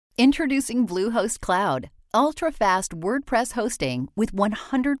Introducing Bluehost Cloud, ultra-fast WordPress hosting with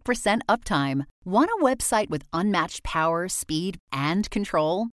 100% uptime. Want a website with unmatched power, speed, and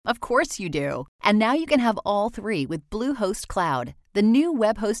control? Of course you do. And now you can have all three with Bluehost Cloud, the new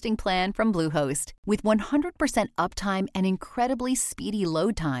web hosting plan from Bluehost. With 100% uptime and incredibly speedy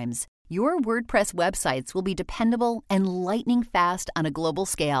load times, your WordPress websites will be dependable and lightning fast on a global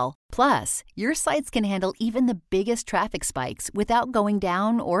scale. Plus, your sites can handle even the biggest traffic spikes without going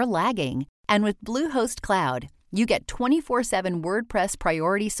down or lagging. And with Bluehost Cloud, you get 24/7 WordPress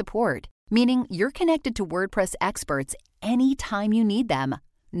priority support, meaning you're connected to WordPress experts anytime you need them.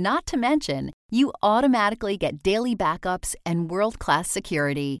 Not to mention, you automatically get daily backups and world-class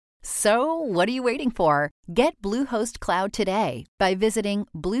security. So, what are you waiting for? Get Bluehost Cloud today by visiting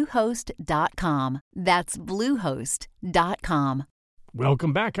Bluehost.com. That's Bluehost.com.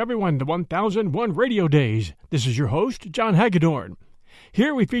 Welcome back, everyone, to 1001 Radio Days. This is your host, John Hagedorn.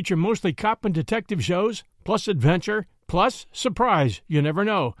 Here we feature mostly cop and detective shows, plus adventure, plus surprise. You never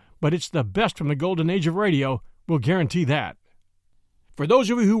know, but it's the best from the golden age of radio. We'll guarantee that. For those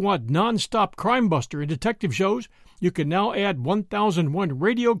of you who want non-stop crime buster and detective shows, you can now add 1001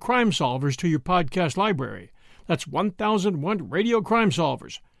 Radio Crime Solvers to your podcast library. That's 1001 Radio Crime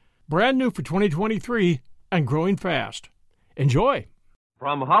Solvers. Brand new for 2023 and growing fast. Enjoy.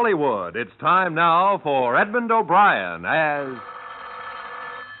 From Hollywood, it's time now for Edmund O'Brien as...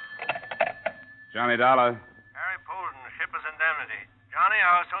 Johnny Dollar. Harry Poulton, Shipper's Indemnity. Johnny,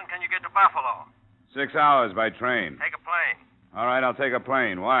 how soon can you get to Buffalo? 6 hours by train. Take a plane. All right, I'll take a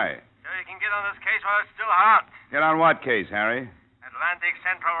plane. Why? So you can get on this case while it's still hot. Get on what case, Harry? Atlantic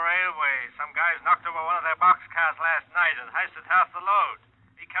Central Railway. Some guys knocked over one of their boxcars last night and heisted half the load.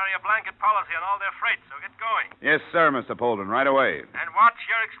 We carry a blanket policy on all their freight, so get going. Yes, sir, Mr. Polden, right away. And watch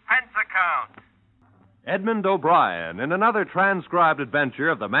your expense account. Edmund O'Brien in another transcribed adventure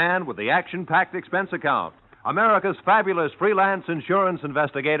of the man with the action-packed expense account, America's fabulous freelance insurance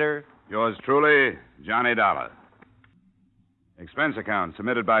investigator. Yours truly, Johnny Dollar. Expense account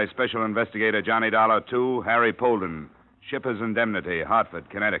submitted by Special Investigator Johnny Dollar to Harry Polden, Shipper's Indemnity, Hartford,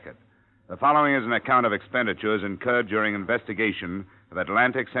 Connecticut. The following is an account of expenditures incurred during investigation of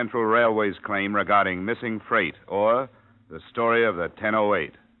Atlantic Central Railway's claim regarding missing freight, or the story of the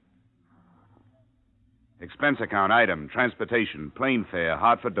 1008. Expense account item, transportation, plane fare,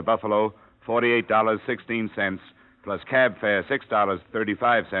 Hartford to Buffalo, $48.16, plus cab fare,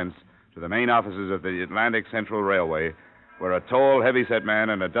 $6.35 to the main offices of the Atlantic Central Railway, where a tall, heavy-set man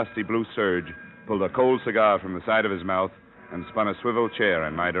in a dusty blue serge pulled a cold cigar from the side of his mouth and spun a swivel chair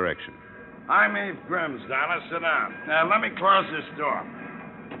in my direction. I'm Eve Grimm's, Dollar. Sit down. Now, let me close this door.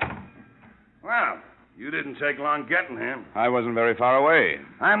 Well, you didn't take long getting here. I wasn't very far away.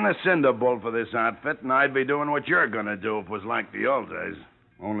 I'm the cinder bull for this outfit, and I'd be doing what you're going to do if it was like the old days.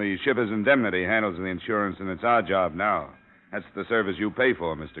 Only Shipper's Indemnity handles the insurance, and it's our job now. That's the service you pay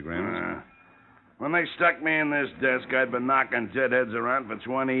for, Mr. Grimm. When they stuck me in this desk, I'd been knocking deadheads around for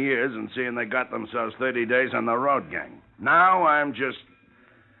 20 years and seeing they got themselves 30 days on the road gang. Now I'm just...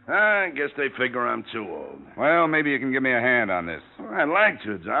 I guess they figure I'm too old. Well, maybe you can give me a hand on this. Well, I'd like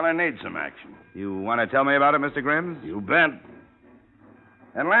to, John. I need some action. You want to tell me about it, Mr. Grimm? You bet.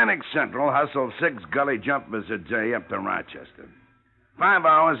 Atlantic Central hustled 6 gully jumpers a day up to Rochester. 5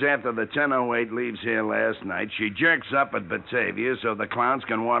 hours after the 1008 leaves here last night, she jerks up at Batavia so the clowns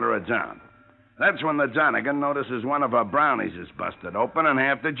can water her down. That's when the Donegan notices one of her brownies is busted open and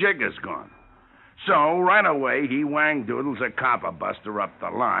half the jig is gone. So, right away, he wang-doodles a copper buster up the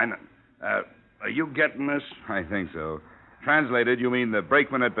line. Are you getting this? I think so. Translated, you mean the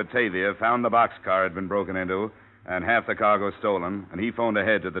brakeman at Batavia found the boxcar had been broken into and half the cargo stolen, and he phoned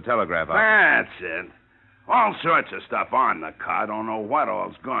ahead to the telegraph office. That's it. All sorts of stuff on the car. Don't know what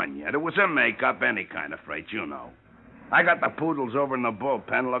all's gone yet. It was a make-up, any kind of freight, you know. I got the poodles over in the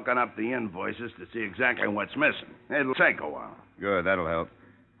bullpen looking up the invoices to see exactly what's missing. It'll take a while. Good, that'll help.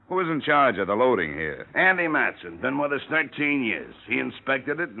 Who is in charge of the loading here? Andy Matson. Been with us 13 years. He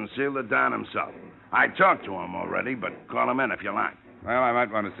inspected it and sealed it down himself. I talked to him already, but call him in if you like. Well, I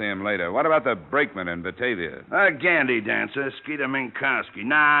might want to see him later. What about the brakeman in Batavia? A gandy dancer, Skeeter Minkowski.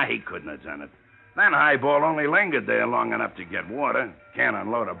 Nah, he couldn't have done it. That highball only lingered there long enough to get water. Can't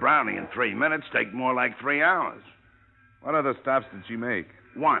unload a brownie in 3 minutes. Take more like 3 hours. What other stops did she make?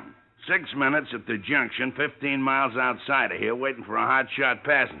 1. 6 minutes at the junction, 15 miles outside of here, waiting for a hot-shot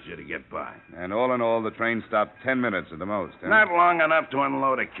passenger to get by. And all in all, the train stopped 10 minutes at the most, huh? Not long enough to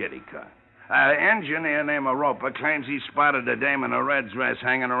unload a kiddie car. Engineer named Roper claims he spotted a dame in a red dress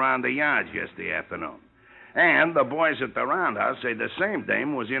hanging around the yards yesterday afternoon. And the boys at the roundhouse say the same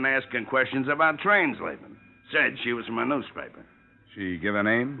dame was in asking questions about trains leaving. Said she was from a newspaper. She give a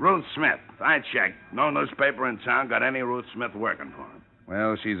name? Ruth Smith. I checked. No newspaper in town got any Ruth Smith working for him.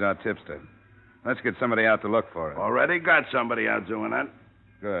 Well, she's our tipster. Let's get somebody out to look for her. Already got somebody out doing that.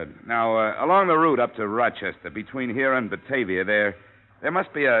 Good. Now, along the route up to Rochester, between here and Batavia, there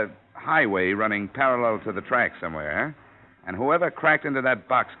must be a highway running parallel to the track somewhere, huh? And whoever cracked into that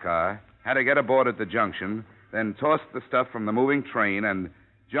boxcar had to get aboard at the junction, then toss the stuff from the moving train and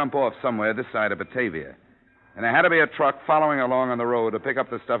jump off somewhere this side of Batavia. And there had to be a truck following along on the road to pick up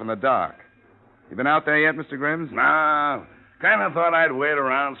the stuff in the dark. You been out there yet, Mr. Grimms? No. Kind of thought I'd wait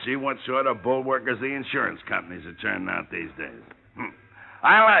around, see what sort of bulwarkers the insurance companies are turning out these days.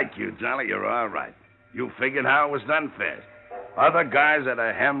 I like you, Dolly. You're all right. You figured how it was done fast. Other guys that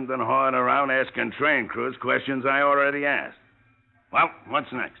are hemmed and hawed around asking train crews questions I already asked. Well,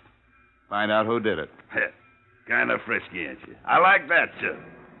 what's next? Find out who did it. Kind of frisky, ain't you? I like that, too.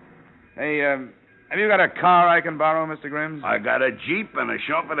 Hey, have you got a car I can borrow, Mr. Grimms? I got a Jeep and a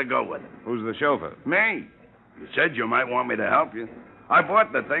chauffeur to go with it. Who's the chauffeur? Me. You said you might want me to help you. I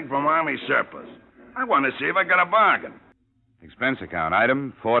bought the thing from Army surplus. I want to see if I got a bargain. Expense account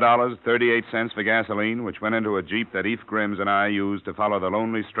item, $4.38 for gasoline, which went into a Jeep that Eve Grimms and I used to follow the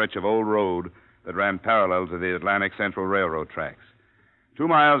lonely stretch of old road that ran parallel to the Atlantic Central Railroad tracks. 2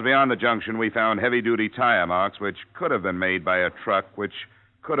 miles beyond the junction, we found heavy-duty tire marks which could have been made by a truck which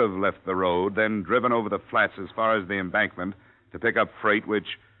could have left the road, then driven over the flats as far as the embankment to pick up freight which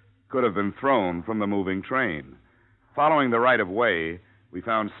could have been thrown from the moving train. Following the right-of-way, we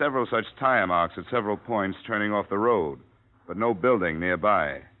found several such tire marks at several points turning off the road, but no building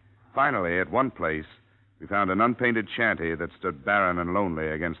nearby. Finally, at one place, we found an unpainted shanty that stood barren and lonely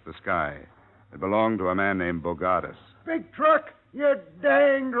against the sky. It belonged to a man named Bogardus. Big truck? You're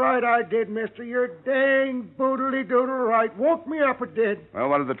danged right I did, mister. You're dang boodly-doodle right. Woke me up, it did. Well,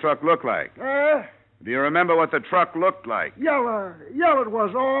 what did the truck look like? Do you remember what the truck looked like? Yellow. Yellow it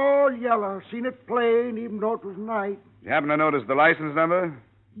was, all yellow. Seen it plain, even though it was night. You happen to notice the license number?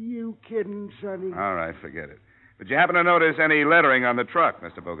 You kidding, Sonny? All right, forget it. But you happen to notice any lettering on the truck,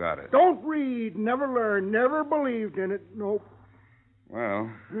 Mr. Bogardus? Don't read, never learn, never believed in it. Nope. Well.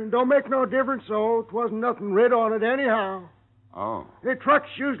 Don't make no difference, though. It wasn't nothing writ on it anyhow. Oh. The trucks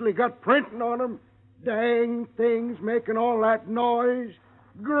usually got printing on them. Dang things making all that noise.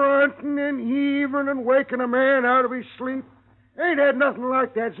 Grunting and heaving and waking a man out of his sleep. Ain't had nothing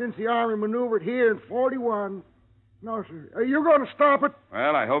like that since the Army maneuvered here in 41. No, sir. Are you going to stop it?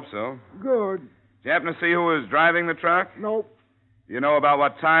 Well, I hope so. Good. Did you happen to see who was driving the truck? Nope. Do you know about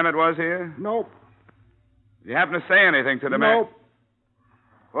what time it was here? Nope. Did you happen to say anything to the man? Nope.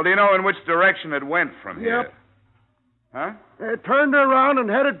 Well, do you know in which direction it went from here? Yep. Huh? They turned around and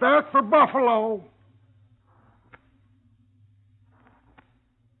headed back for Buffalo.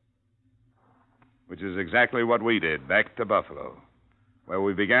 Which is exactly what we did, back to Buffalo, where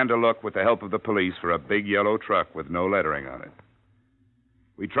we began to look with the help of the police for a big yellow truck with no lettering on it.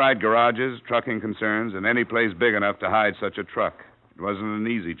 We tried garages, trucking concerns, and any place big enough to hide such a truck. It wasn't an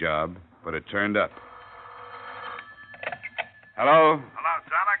easy job, but it turned up. Hello? Hello,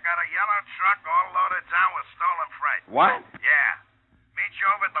 Dollar. Got a yellow truck all loaded down with stolen freight. What? Yeah. Meet you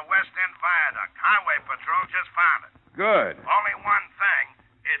over at the West End Viaduct. Highway Patrol just found it. Good. Only one thing.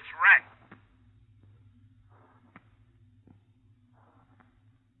 It's wrecked.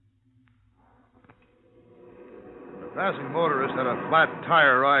 Passing motorist had a flat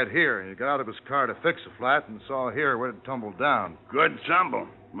tire right here. He got out of his car to fix the flat and saw here where it tumbled down. Good tumble.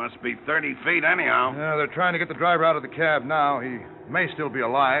 Must be 30 feet anyhow. Yeah, they're trying to get the driver out of the cab now. He may still be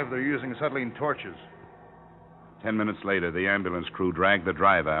alive. They're using acetylene torches. 10 minutes later, the ambulance crew dragged the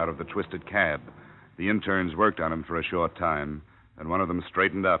driver out of the twisted cab. The interns worked on him for a short time, and one of them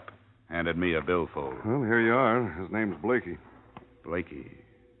straightened up, handed me a billfold. Well, here you are. His name's Blakey. Blakey.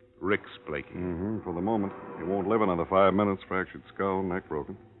 Rix Blakey. For the moment. He won't live another 5 minutes. Fractured skull, neck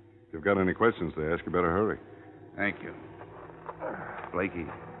broken. If you've got any questions to ask, you better hurry. Thank you. Blakey.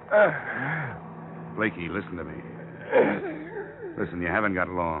 Blakey, listen to me. Listen, you haven't got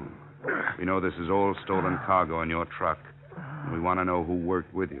long. We know this is all stolen cargo in your truck. And we want to know who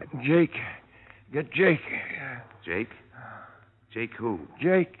worked with you. Jake. Get Jake. Jake? Jake who?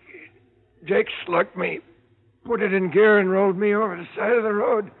 Jake. Jake slugged me. Put it in gear and rolled me over the side of the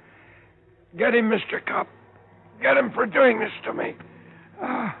road. Get him, Mr. Cop. Get him for doing this to me.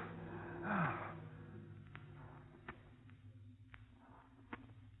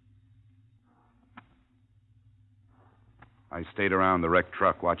 I stayed around the wrecked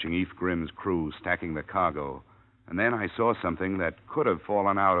truck watching Eve Grimm's crew stacking the cargo, and then I saw something that could have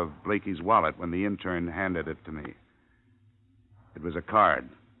fallen out of Blakey's wallet when the intern handed it to me. It was a card.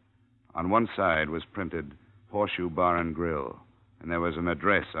 On one side was printed Horseshoe Bar and Grill, and there was an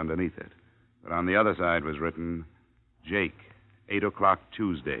address underneath it. But on the other side was written, Jake, 8 o'clock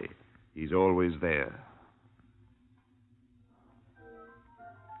Tuesday. He's always there.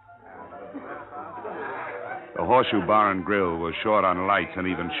 The Horseshoe Bar and Grill was short on lights and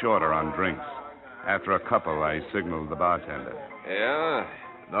even shorter on drinks. After a couple, I signaled the bartender. Yeah?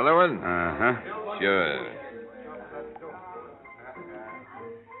 Another one? Uh-huh. Sure.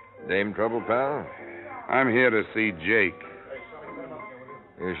 Name trouble, pal? I'm here to see Jake.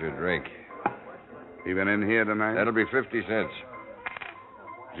 Here's your drink. He been in here tonight? That'll be 50 cents.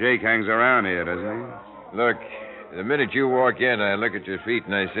 Jake hangs around here, doesn't he? Look, the minute you walk in, I look at your feet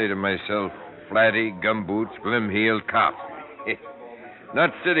and I say to myself, flatty, gumboots, glim-heeled cop.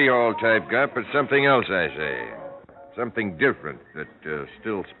 Not City Hall type cop, but something else, I say. Something different that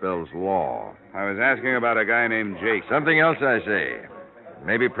still spells law. I was asking about a guy named Jake. Something else, I say.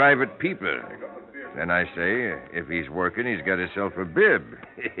 Maybe private people. Then I say, if he's working, he's got himself a bib.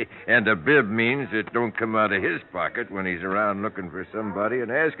 And a bib means it don't come out of his pocket when he's around looking for somebody and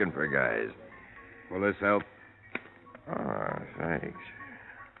asking for guys. Will this help? Oh, thanks.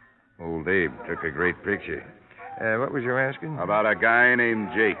 Old Abe took a great picture. What was you asking? About a guy named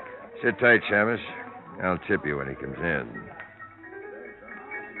Jake. Sit tight, Shamus. I'll tip you when he comes in.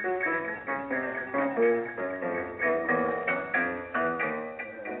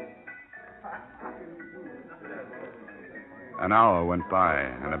 An hour went by,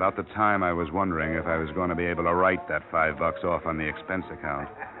 and about the time I was wondering if I was going to be able to write that $5 off on the expense account,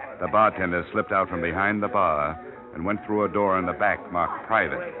 the bartender slipped out from behind the bar and went through a door in the back marked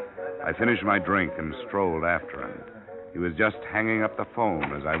private. I finished my drink and strolled after him. He was just hanging up the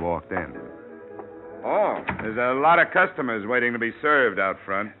phone as I walked in. Oh. There's a lot of customers waiting to be served out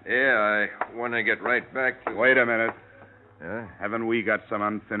front. Yeah, I want to get right back to... Wait a minute. Huh? Haven't we got some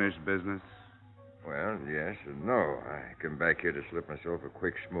unfinished business? Well, yes and no. I come back here to slip myself a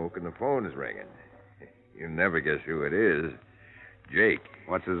quick smoke, and the phone is ringing. You'll never guess who it is. Jake.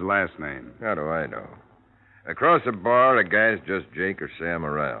 What's his last name? How do I know? Across the bar, a guy's just Jake or Sam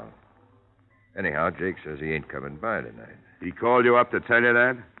around. Anyhow, Jake says he ain't coming by tonight. He called you up to tell you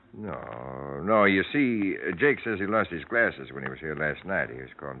that? No. You see, Jake says he lost his glasses when he was here last night. He was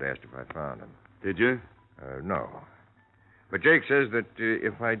calling to ask if I found them. Did you? No. But Jake says that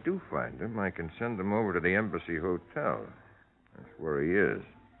if I do find him, I can send him over to the Embassy Hotel. That's where he is.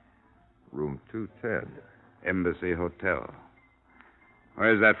 Room 210. Embassy Hotel.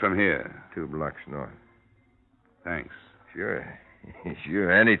 Where's that from here? 2 blocks north. Thanks. Sure. Sure,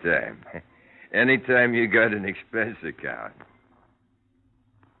 anytime. Anytime you got an expense account.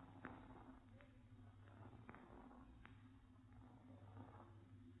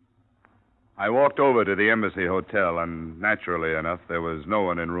 I walked over to the Embassy Hotel, and naturally enough, there was no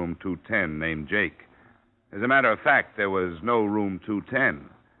one in room 210 named Jake. As a matter of fact, there was no room 210.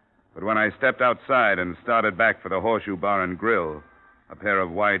 But when I stepped outside and started back for the Horseshoe Bar and Grill, a pair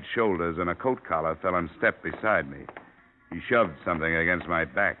of wide shoulders and a coat collar fell in step beside me. He shoved something against my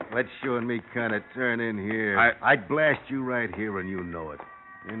back. Let you and me kind of turn in here. I'd blast you right here, and you know it.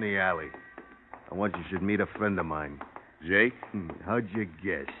 In the alley. I want you should meet a friend of mine. Jake? How'd you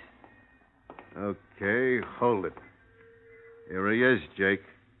guess? Okay, hold it. Here he is, Jake.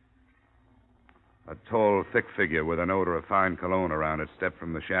 A tall, thick figure with an odor of fine cologne around it stepped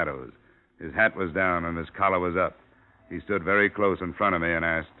from the shadows. His hat was down and his collar was up. He stood very close in front of me and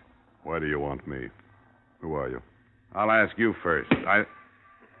asked, Why do you want me? Who are you? I'll ask you first.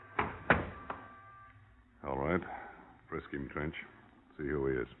 All right. Frisk him, Trench. See who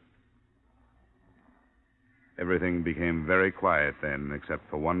he is. Everything became very quiet then, except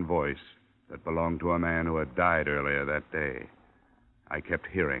for one voice that belonged to a man who had died earlier that day. I kept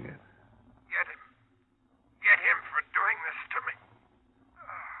hearing it. Get him. Get him for doing this to me.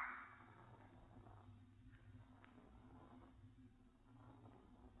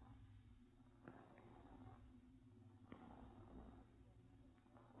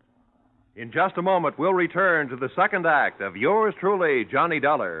 In just a moment, we'll return to the second act of Yours Truly, Johnny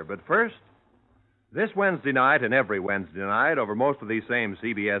Dollar. But first, this Wednesday night and every Wednesday night over most of these same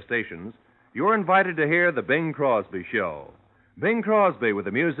CBS stations, you're invited to hear The Bing Crosby Show. Bing Crosby with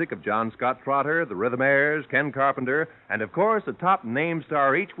the music of John Scott Trotter, the Rhythmaires, Ken Carpenter, and of course, a top name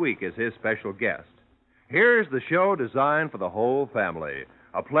star each week is his special guest. Here's the show designed for the whole family.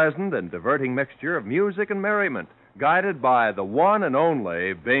 A pleasant and diverting mixture of music and merriment, guided by the one and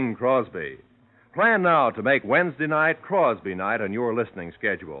only Bing Crosby. Plan now to make Wednesday night Crosby night on your listening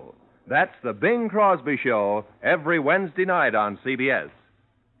schedule. That's The Bing Crosby Show every Wednesday night on CBS.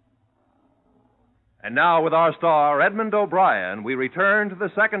 And now, with our star, Edmund O'Brien, we return to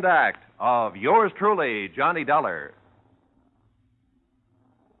the second act of Yours Truly, Johnny Dollar.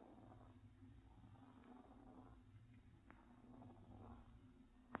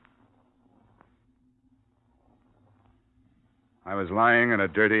 I was lying in a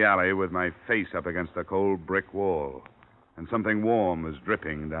dirty alley with my face up against a cold brick wall, and something warm was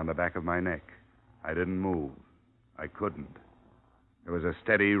dripping down the back of my neck. I didn't move. I couldn't. There was a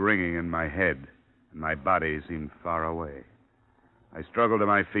steady ringing in my head, and my body seemed far away. I struggled to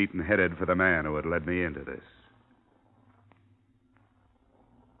my feet and headed for the man who had led me into this.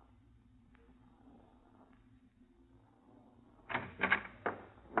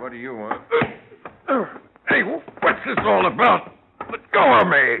 What do you want? Hey, what's this all about? Let go of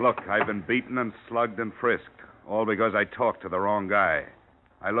me! Look, I've been beaten and slugged and frisked, all because I talked to the wrong guy.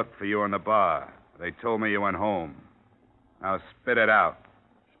 I looked for you in the bar. They told me you went home. Now spit it out.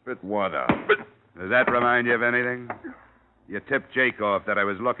 Spit what out? Does that remind you of anything? You tipped Jake off that I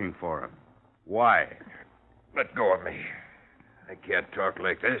was looking for him. Why? Let go of me. I can't talk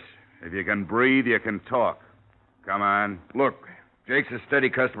like this. If you can breathe, you can talk. Come on. Look, Jake's a steady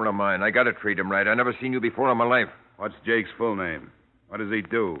customer of mine. I gotta treat him right. I never seen you before in my life. What's Jake's full name? What does he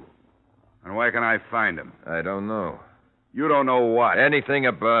do? And where can I find him? I don't know. You don't know what? Anything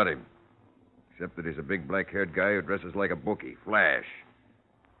about him. Except that he's a big black-haired guy who dresses like a bookie, Flash.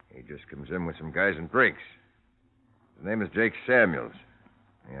 He just comes in with some guys and drinks. His name is Jake Samuels.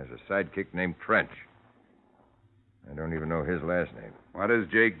 He has a sidekick named Trench. I don't even know his last name. What does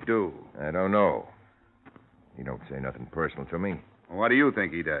Jake do? I don't know. He don't say nothing personal to me. Well, what do you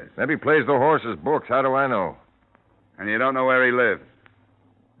think he does? Maybe plays the horse's books. How do I know? And you don't know where he lives?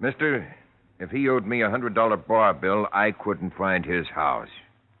 Mister, if he owed me a $100 bar bill, I couldn't find his house.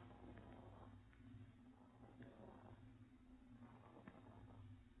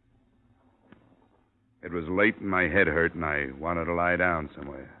 It was late and my head hurt, and I wanted to lie down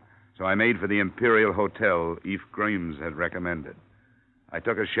somewhere. So I made for the Imperial Hotel Eve Grimes had recommended. I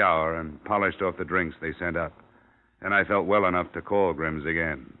took a shower and polished off the drinks they sent up. Then I felt well enough to call Grimes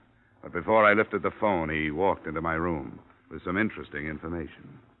again. But before I lifted the phone, he walked into my room with some interesting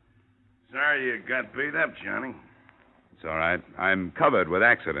information. Sorry you got beat up, Johnny. It's all right. I'm covered with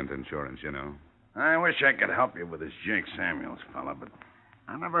accident insurance, you know. I wish I could help you with this Jake Samuels fella, but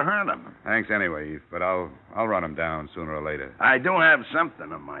I never heard of him. Thanks anyway, Eve, but I'll run him down sooner or later. I do have something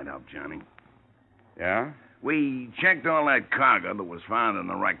that might help, Johnny. Yeah? We checked all that cargo that was found in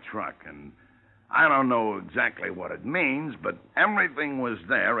the wrecked truck, and I don't know exactly what it means, but everything was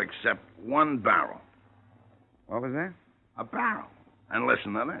there except one barrel. What was that? A barrel. And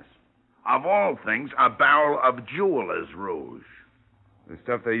listen to this. Of all things, a barrel of jeweler's rouge. The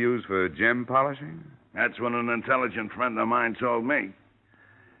stuff they use for gem polishing? That's what an intelligent friend of mine told me.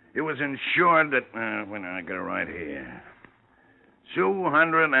 It was insured at, I got it right here,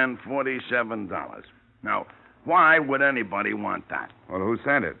 $247. Now, why would anybody want that? Well, who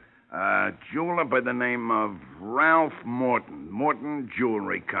sent it? A jeweler by the name of Ralph Morton. Morton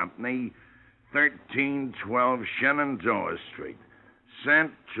Jewelry Company, 1312 Shenandoah Street.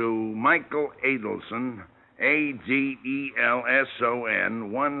 Sent to Michael Adelson, Adelson,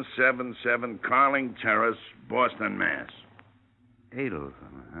 177 Carling Terrace, Boston, Mass. Adelson,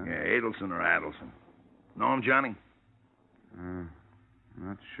 huh? Yeah, Adelson or Adelson. Know him, Johnny?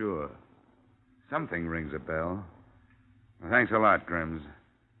 Not sure. Something rings a bell. Well, thanks a lot, Grims.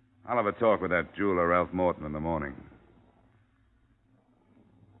 I'll have a talk with that jeweler, Ralph Morton, in the morning.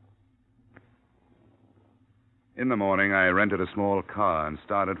 In the morning, I rented a small car and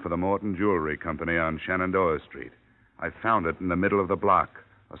started for the Morton Jewelry Company on Shenandoah Street. I found it in the middle of the block,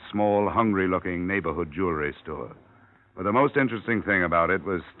 a small, hungry-looking neighborhood jewelry store. But the most interesting thing about it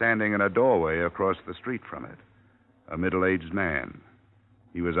was standing in a doorway across the street from it. A middle-aged man.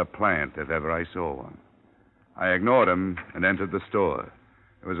 He was a plant, if ever I saw one. I ignored him and entered the store.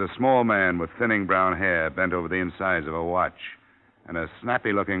 There was a small man with thinning brown hair bent over the insides of a watch, and a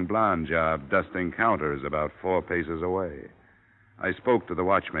snappy-looking blonde job dusting counters about 4 paces away. I spoke to the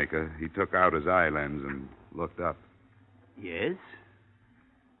watchmaker. He took out his eye lens and looked up. Yes?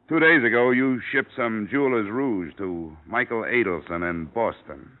 2 days ago, you shipped some jeweler's rouge to Michael Adelson in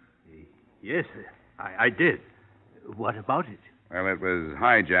Boston. Yes, I did. What about it? Well, it was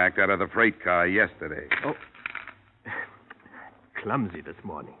hijacked out of the freight car yesterday. Oh. Clumsy this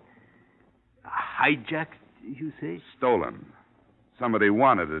morning. Hijacked, you say? Stolen. Somebody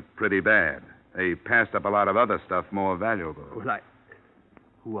wanted it pretty bad. They passed up a lot of other stuff more valuable. Well,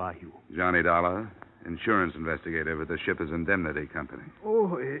 Who are you? Johnny Dollar, insurance investigator with the Shippers Indemnity Company.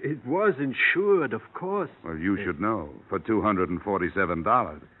 Oh, it was insured, of course. Well, you should know. For $247.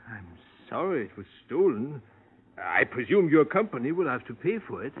 I'm sorry it was stolen. I presume your company will have to pay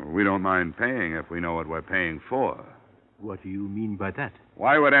for it. Well, we don't mind paying if we know what we're paying for. What do you mean by that?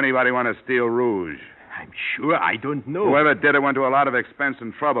 Why would anybody want to steal rouge? I'm sure I don't know. Whoever did it went to a lot of expense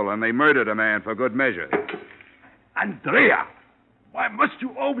and trouble, and they murdered a man for good measure. Andrea! Why must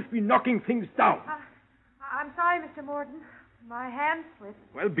you always be knocking things down? I'm sorry, Mr. Morton. My hand slipped.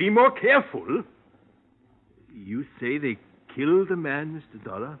 Well, be more careful. You say they killed a man, Mr.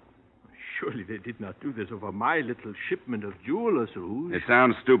 Dollar? Surely they did not do this over my little shipment of jewelers' rouge. It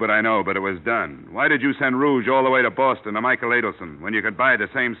sounds stupid, I know, but it was done. Why did you send rouge all the way to Boston to Michael Adelson when you could buy the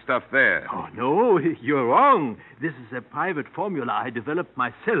same stuff there? Oh, no, you're wrong. This is a private formula I developed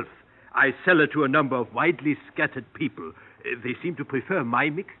myself. I sell it to a number of widely scattered people. They seem to prefer my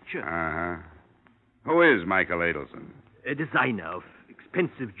mixture. Uh-huh. Who is Michael Adelson? A designer of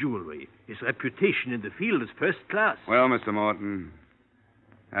expensive jewelry. His reputation in the field is first class. Well, Mr. Morton,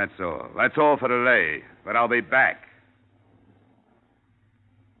 that's all. That's all for today. But I'll be back.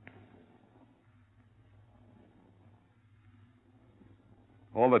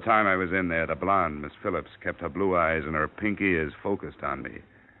 All the time I was in there, the blonde, Miss Phillips, kept her blue eyes and her pink ears focused on me.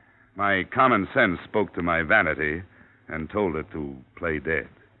 My common sense spoke to my vanity and told it to play dead.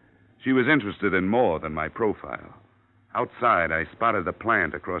 She was interested in more than my profile. Outside, I spotted the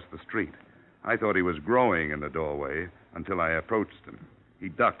plant across the street. I thought he was growing in the doorway until I approached him. He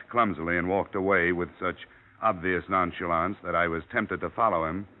ducked clumsily and walked away with such obvious nonchalance that I was tempted to follow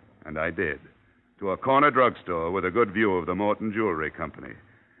him, and I did, to a corner drugstore with a good view of the Morton Jewelry Company.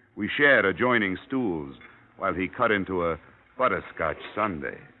 We shared adjoining stools while he cut into a butterscotch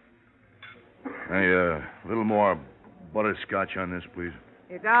sundae. Hey, a little more butterscotch on this, please.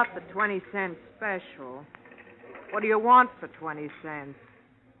 You got the 20-cent special. What do you want for 20 cents?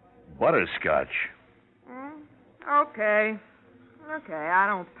 Butterscotch? Okay. Okay, I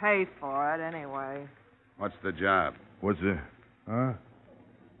don't pay for it anyway. What's the job? What's the... Huh?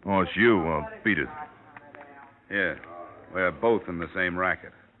 Oh, it's you. Well, beat it. Here. We're both in the same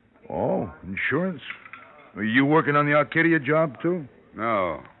racket. Oh, insurance? Are you working on the Arcadia job, too?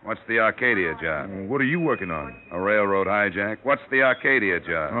 No. What's the Arcadia job? What are you working on? A railroad hijack. What's the Arcadia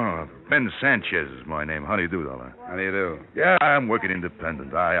job? Oh, Ben Sanchez is my name. How do you do, Dollar? How do you do? Yeah, I'm working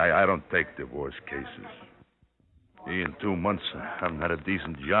independent. I don't take divorce cases. In 2 months, I haven't had a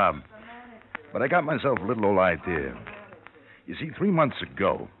decent job. But I got myself a little old idea. You see, 3 months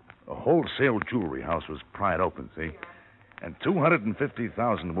ago, a wholesale jewelry house was pried open, see? And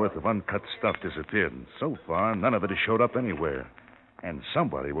 $250,000 worth of uncut stuff disappeared. And so far, none of it has showed up anywhere. And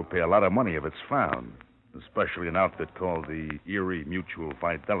somebody will pay a lot of money if it's found, especially an outfit called the Erie Mutual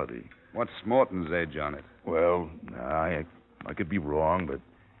Fidelity. What's Morton's edge on it? Well, I could be wrong, but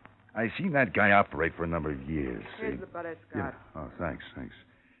I've seen that guy operate for a number of years. Here's the butterscotch. Yeah. Oh, thanks.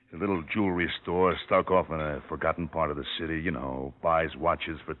 A little jewelry store stuck off in a forgotten part of the city, you know, buys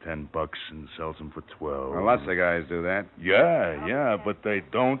watches for $10 and sells them for $12. Well, lots of guys do that. Yeah, but they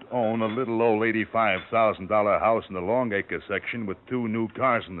don't own a little old $85,000 house in the Longacre section with 2 new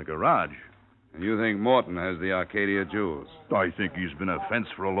cars in the garage. And you think Morton has the Arcadia jewels? I think he's been a fence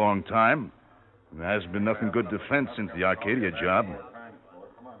for a long time. There hasn't been nothing good to fence since the Arcadia job.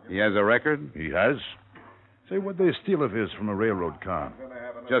 He has a record? He has. Say, what'd they steal of his from a railroad car?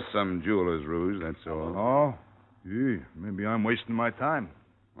 Just some jeweler's rouge, that's all. Oh? Gee, maybe I'm wasting my time.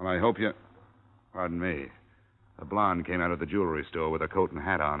 Well, I hope you... Pardon me. The blonde came out of the jewelry store with a coat and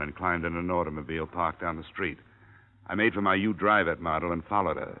hat on and climbed in an automobile parked down the street. I made for my You Drive It model and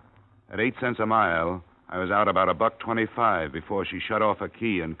followed her. At 8 cents a mile, I was out about $1.25 before she shut off a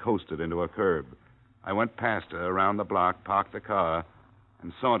key and coasted into a curb. I went past her around the block, parked the car,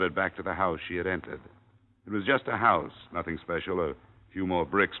 and sauntered back to the house she had entered. It was just a house, nothing special, a few more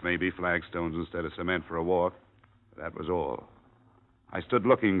bricks, maybe, flagstones instead of cement for a walk. That was all. I stood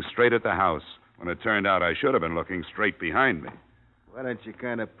looking straight at the house when it turned out I should have been looking straight behind me. Why don't you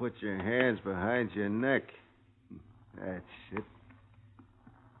kind of put your hands behind your neck? That's it.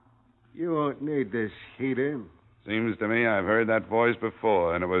 You won't need this heater. Seems to me I've heard that voice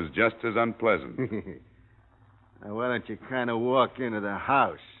before, and it was just as unpleasant. Now, why don't you kind of walk into the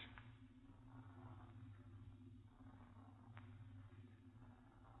house?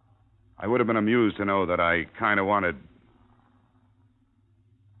 I would have been amused to know that I kind of wanted...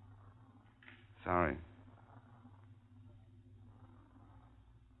 Sorry.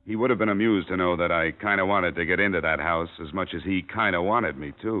 He would have been amused to know that I kind of wanted to get into that house as much as he kind of wanted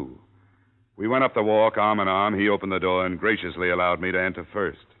me to. We went up the walk, arm in arm. He opened the door and graciously allowed me to enter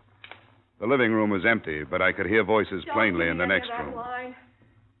first. The living room was empty, but I could hear voices plainly in the next room.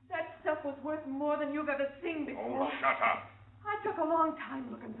 That stuff was worth more than you've ever seen before. Oh, shut up. I took a long time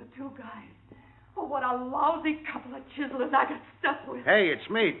looking for 2 guys. Oh, what a lousy couple of chiselers I got stuck with. Hey, it's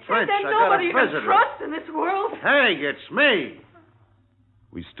me, Trench. There's I got nobody a you can visitor. trust in this world. Hey, it's me.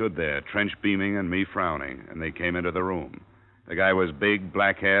 We stood there, Trench beaming and me frowning, and they came into the room. The guy was big,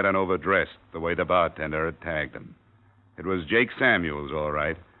 black-haired, and overdressed, the way the bartender had tagged him. It was Jake Samuels, all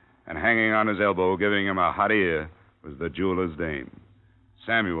right, and hanging on his elbow, giving him a hot ear, was the jeweler's dame.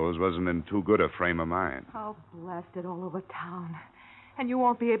 Samuels wasn't in too good a frame of mind. I'll blast it all over town. And you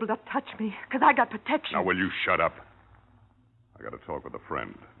won't be able to touch me, because I got protection. Now, will you shut up? I got to talk with a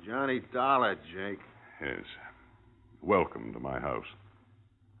friend. Johnny Dollar, Jake. Yes. Welcome to my house.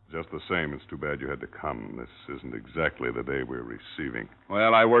 Just the same, it's too bad you had to come. This isn't exactly the day we're receiving.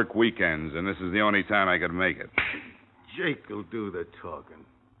 Well, I work weekends, and this is the only time I could make it. Jake will do the talking.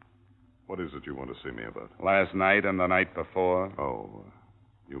 What is it you want to see me about? Last night and the night before. Oh,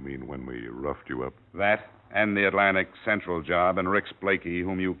 you mean when we roughed you up? That and the Atlantic Central job and Rick Blakey,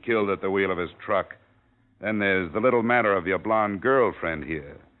 whom you killed at the wheel of his truck. Then there's the little matter of your blonde girlfriend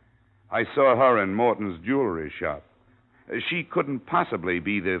here. I saw her in Morton's jewelry shop. She couldn't possibly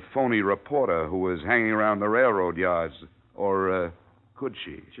be the phony reporter who was hanging around the railroad yards. Or, could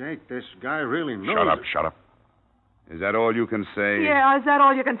she? Jake, this guy really knows... Shut up. Is that all you can say? Yeah, is that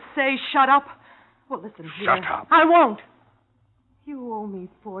all you can say? Shut up? Well, listen here. Shut up. I won't. You owe me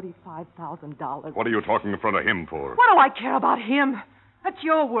 $45,000. What are you talking in front of him for? What do I care about him? That's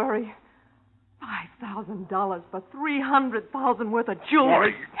your worry. $5,000 for $300,000 worth of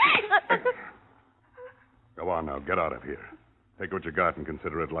jewelry. Go on now, get out of here. Take what you got and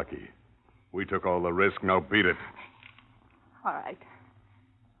consider it lucky. We took all the risk, now beat it. All right,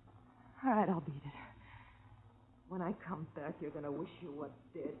 I'll beat it. When I come back, you're going to wish you were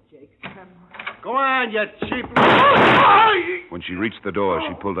dead, Jake Samuels. Go on, you cheap... When she reached the door,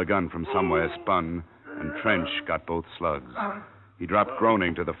 she pulled a gun from somewhere, spun, and Trench got both slugs. He dropped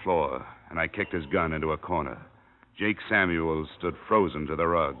groaning to the floor, and I kicked his gun into a corner. Jake Samuels stood frozen to the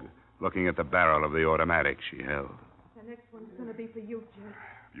rug, looking at the barrel of the automatic she held. The next one's going to be for you, Jake.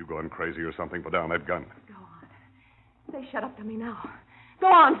 You going crazy or something? Put down that gun. Go on. Say shut up to me now. Go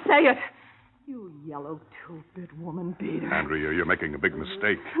on, say it. You yellow two-bit woman beater. Andrea, you're making a big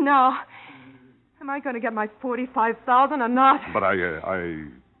mistake. No. Am I going to get my $45,000 or not? But I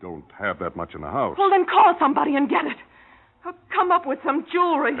don't have that much in the house. Well, then call somebody and get it. Or come up with some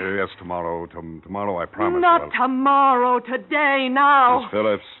jewelry. Yes, tomorrow. Tomorrow, I promise. Not tomorrow. Today, now. Miss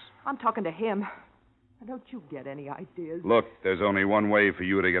Phillips. I'm talking to him. Now, don't you get any ideas? Look, there's only one way for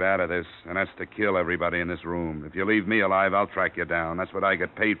you to get out of this, and that's to kill everybody in this room. If you leave me alive, I'll track you down. That's what I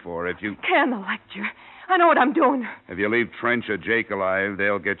get paid for. If you... Can the lecture. I know what I'm doing. If you leave Trench or Jake alive,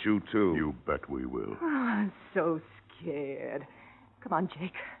 they'll get you, too. You bet we will. Oh, I'm so scared. Come on,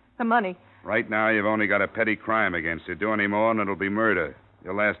 Jake. The money. Right now, you've only got a petty crime against you. Do any more, and it'll be murder.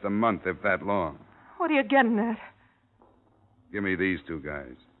 You'll last a month, if that long. What are you getting at? Give me these two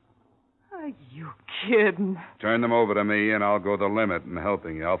guys. Are you kidding? Turn them over to me, and I'll go the limit in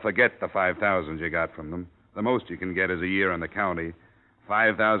helping you. I'll forget the $5,000 you got from them. The most you can get is a year in the county.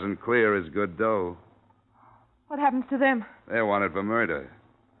 $5,000 clear is good dough. What happens to them? They're wanted for murder.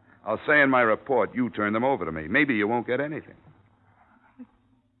 I'll say in my report you turn them over to me. Maybe you won't get anything.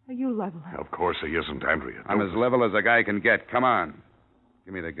 Are you level? Of course he isn't, Andrea. I'm as level as a guy can get. Come on.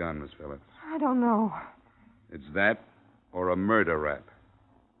 Give me the gun, Miss Phillips. I don't know. It's that or a murder rap.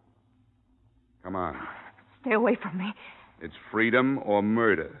 Come on. Stay away from me. It's freedom or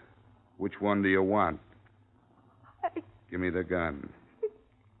murder. Which one do you want? Give me the gun.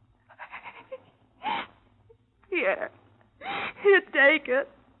 Here. Here, take it.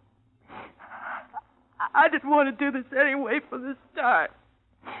 I didn't want to do this anyway from the start.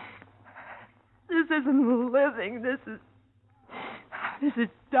 This isn't living. This is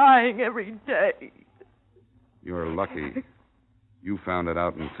dying every day. You're lucky. You found it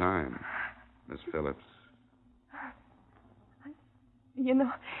out in time, Miss Phillips. You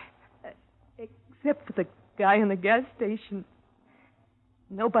know, except for the guy in the gas station,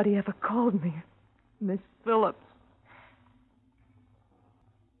 nobody ever called me Miss Phillips.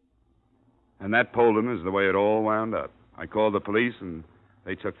 And that, Polden, is the way it all wound up. I called the police, and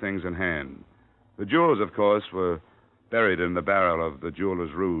they took things in hand. The jewels, of course, were buried in the barrel of the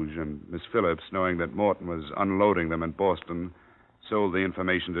Jeweler's Rouge, and Miss Phillips, knowing that Morton was unloading them in Boston, sold the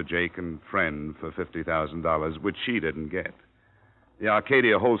information to Jake and friend for $50,000, which she didn't get. The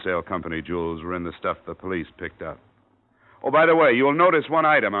Arcadia Wholesale Company jewels were in the stuff the police picked up. Oh, by the way, you'll notice one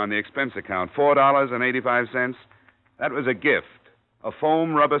item on the expense account, $4.85. That was a gift, a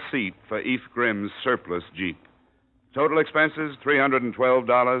foam rubber seat for Eve Grimm's surplus Jeep. Total expenses,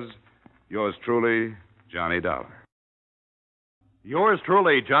 $312. Yours truly, Johnny Dollar. Yours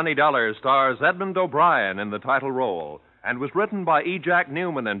truly, Johnny Dollar, stars Edmund O'Brien in the title role and was written by E. Jack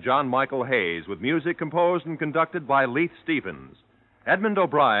Newman and John Michael Hayes with music composed and conducted by Leith Stevens. Edmund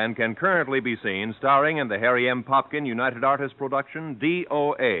O'Brien can currently be seen starring in the Harry M. Popkin United Artists production,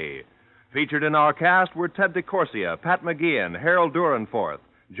 D.O.A. Featured in our cast were Ted DeCorsia, Pat McGeehan, Harold Durenforth,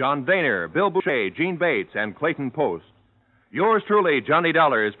 John Daner, Bill Boucher, Gene Bates, and Clayton Post. Yours truly, Johnny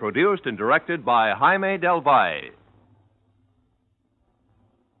Dollar, is produced and directed by Jaime Del Valle.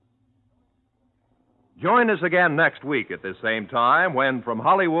 Join us again next week at this same time when, from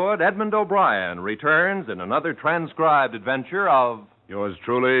Hollywood, Edmund O'Brien returns in another transcribed adventure of... Yours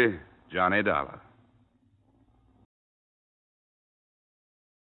truly, Johnny Dollar.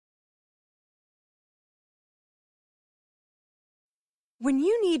 When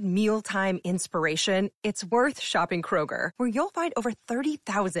you need mealtime inspiration, it's worth shopping Kroger, where you'll find over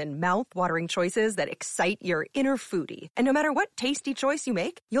 30,000 mouth-watering choices that excite your inner foodie. And no matter what tasty choice you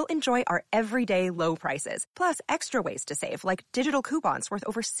make, you'll enjoy our everyday low prices, plus extra ways to save, like digital coupons worth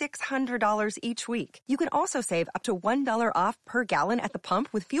over $600 each week. You can also save up to $1 off per gallon at the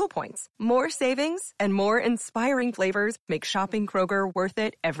pump with fuel points. More savings and more inspiring flavors make shopping Kroger worth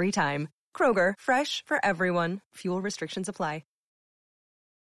it every time. Kroger, fresh for everyone. Fuel restrictions apply.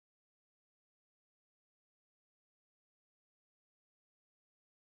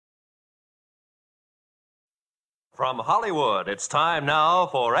 From Hollywood, it's time now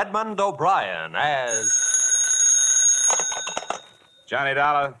for Edmund O'Brien as... Johnny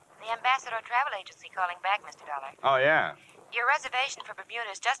Dollar? The Ambassador Travel Agency calling back, Mr. Dollar. Oh, yeah. Your reservation for Bermuda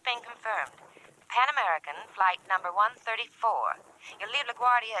has just been confirmed. Pan American, flight number 134. You'll leave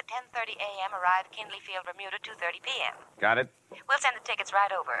LaGuardia at 10:30 a.m., arrive Kindley Field, Bermuda, 2:30 p.m. Got it? We'll send the tickets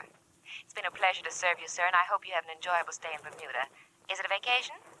right over. It's been a pleasure to serve you, sir, and I hope you have an enjoyable stay in Bermuda. Is it a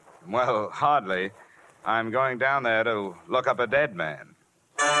vacation? Well, hardly. I'm going down there to look up a dead man.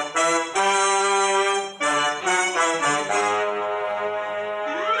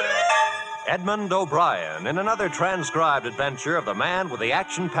 Edmund O'Brien in another transcribed adventure of the man with the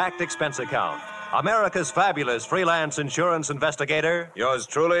action-packed expense account. America's fabulous freelance insurance investigator. Yours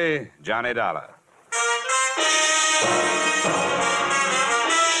truly, Johnny Dollar.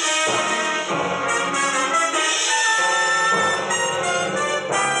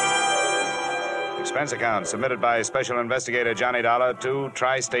 Expense account submitted by Special Investigator Johnny Dollar to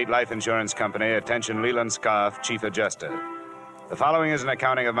Tri-State Life Insurance Company. Attention, Leland Scarf, Chief Adjuster. The following is an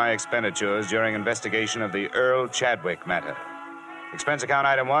accounting of my expenditures during investigation of the EARL Chadwick matter. Expense account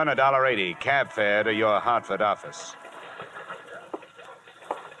item 1, $1.80, cab fare to your Hartford office.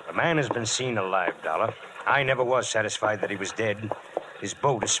 The man has been seen alive, Dollar. I never was satisfied that he was dead. His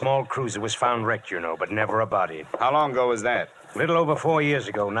boat, a small cruiser, was found wrecked, you know, but never a body. How long ago was that? Little over 4 years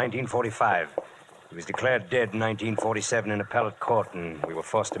ago, 1945. He was declared dead in 1947 in appellate court, and we were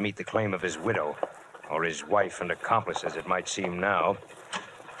forced to meet the claim of his widow, or his wife and accomplice, as it might seem now.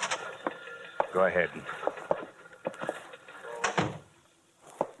 Go ahead.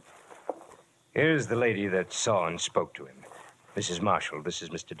 Here's the lady that saw and spoke to him. Mrs. Marshall, this is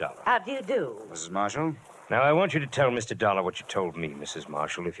Mr. Dollar. How do you do? Mrs. Marshall? Now, I want you to tell Mr. Dollar what you told me, Mrs.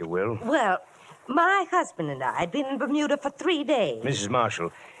 Marshall, if you will. Well, my husband and I had been in Bermuda for 3 days. Mrs.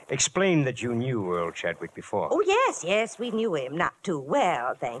 Marshall, explain that you knew Earl Chadwick before. Oh, yes, we knew him. Not too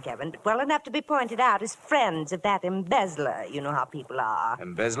well, thank heaven, but well enough to be pointed out as friends of that embezzler. You know how people are.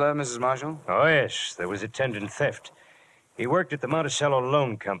 Embezzler, Mrs. Marshall? Oh, yes. There was attendant theft. He worked at the Monticello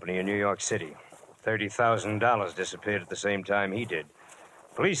Loan Company in New York City. $30,000 disappeared at the same time he did.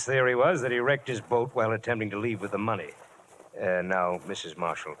 Police theory was that he wrecked his boat while attempting to leave with the money. Now, Mrs.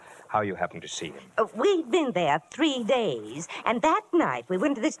 Marshall, how you happened to see him? We'd been there 3 days, and that night we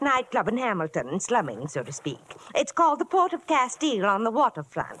went to this nightclub in Hamilton, slumming, so to speak. It's called the Port of Castile on the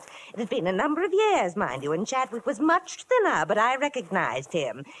waterfront. It had been a number of years, mind you, and Chadwick was much thinner, but I recognized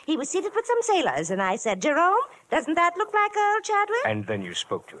him. He was seated with some sailors, and I said, "Jerome, doesn't that look like Earl Chadwick?" And then you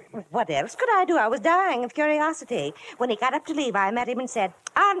spoke to him. What else could I do? I was dying of curiosity. When he got up to leave, I met him and said,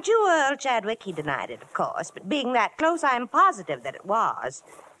 "Aren't you Earl Chadwick?" He denied it, of course, but being that close, I'm positive that it was.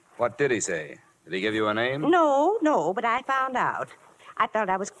 What did he say? Did he give you a name? No, but I found out. I felt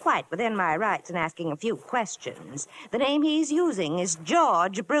I was quite within my rights in asking a few questions. The name he's using is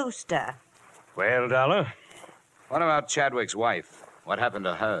George Brewster. Well, Dollar? What about Chadwick's wife? What happened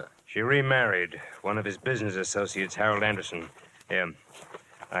to her? She remarried one of his business associates, Harold Anderson. Yeah.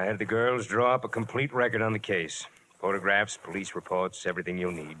 I had the girls draw up a complete record on the case. Photographs, police reports, everything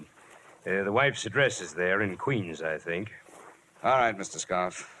you'll need. The wife's address is there in Queens, I think. All right, Mr.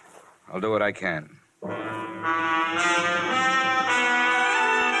 Scarf. I'll do what I can.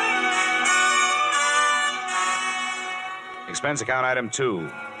 Expense account item 2,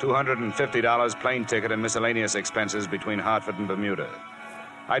 $250 plane ticket and miscellaneous expenses between Hartford and Bermuda.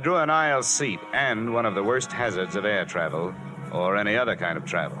 I drew an aisle seat and one of the worst hazards of air travel or any other kind of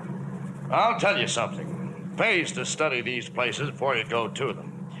travel. I'll tell you something. It pays to study these places before you go to them.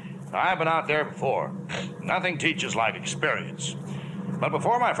 I've been out there before. Nothing teaches like experience. But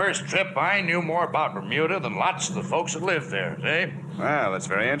before my first trip, I knew more about Bermuda than lots of the folks that live there, see? Well, that's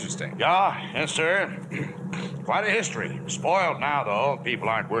very interesting. Yeah, yes, sir. Quite a history. Spoiled now, though. People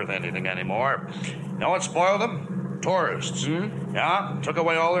aren't worth anything anymore. You know what spoiled them? Tourists. Yeah, took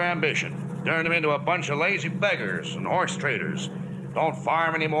away all their ambition. Turned them into a bunch of lazy beggars and horse traders. Don't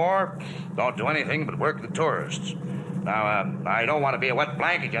farm anymore. Don't do anything but work the tourists. Now, I don't want to be a wet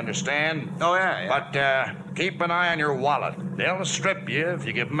blanket, you understand? Oh, yeah. But keep an eye on your wallet. They'll strip you if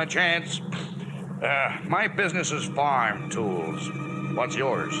you give them a chance. My business is farm tools. What's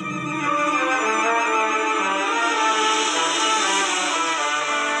yours?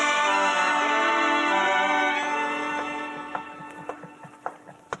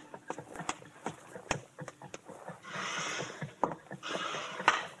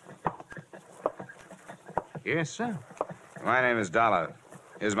 Yes, sir. My name is Dollar.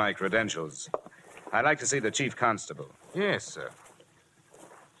 Here's my credentials. I'd like to see the chief constable. Yes, sir.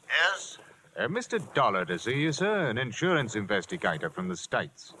 Yes? Mr. Dollar to see you, sir, an insurance investigator from the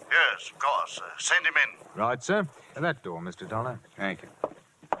States. Yes, of course. Send him in. Right, sir. That door, Mr. Dollar. Thank you.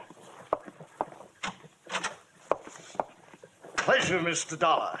 Pleasure, Mr.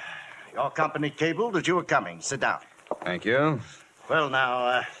 Dollar. Your company cabled that you were coming. Sit down. Thank you. Well,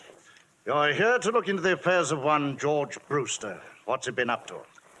 now, you're here to look into the affairs of one George Brewster. What's he been up to?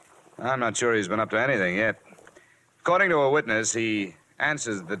 I'm not sure he's been up to anything yet. According to a witness, he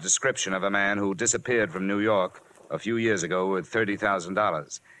answers the description of a man who disappeared from New York a few years ago with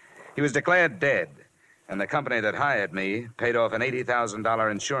 $30,000. He was declared dead, and the company that hired me paid off an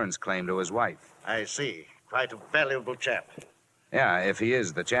 $80,000 insurance claim to his wife. I see. Quite a valuable chap. Yeah, if he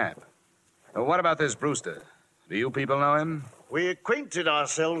is the chap. What about this Brewster? Do you people know him? We acquainted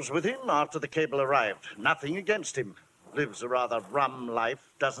ourselves with him after the cable arrived. Nothing against him. Lives a rather rum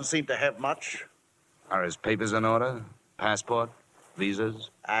life. Doesn't seem to have much. Are his papers in order? Passport?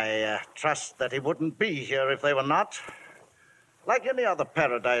 Visas? I trust that he wouldn't be here if they were not. Like any other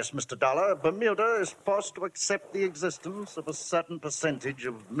paradise, Mr. Dollar, Bermuda is forced to accept the existence of a certain percentage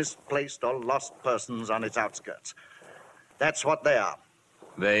of misplaced or lost persons on its outskirts. That's what they are.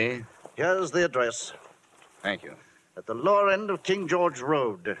 They? Here's the address. Thank you. At the lower end of King George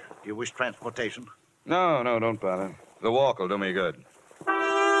Road. Do you wish transportation? No, don't bother. The walk will do me good.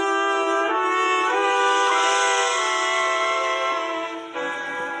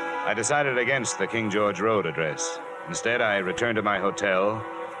 I decided against the King George Road address. Instead, I returned to my hotel,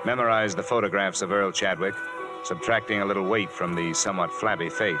 memorized the photographs of Earl Chadwick, subtracting a little weight from the somewhat flabby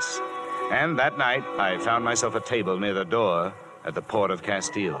face. And that night, I found myself a table near the door at the port of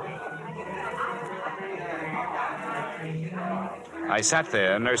Castile. I sat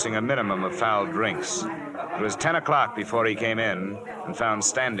there nursing a minimum of foul drinks. It was 10 o'clock before he came in and found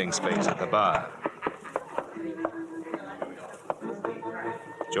standing space at the bar.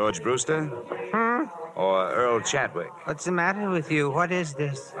 George Brewster? Or Earl Chadwick? What's the matter with you? What is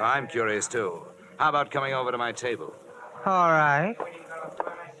this? I'm curious, too. How about coming over to my table? All right.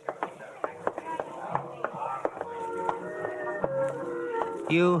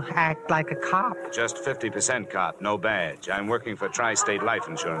 You act like a cop. Just 50% cop, no badge. I'm working for Tri-State Life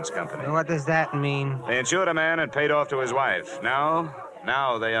Insurance Company. What does that mean? They insured a man and paid off to his wife. Now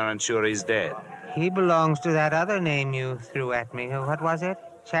they are unsure he's dead. He belongs to that other name you threw at me. What was it?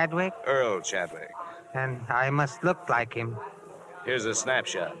 Chadwick? Earl Chadwick. And I must look like him. Here's a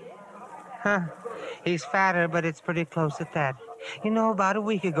snapshot. Huh. He's fatter, but it's pretty close at that. You know, about a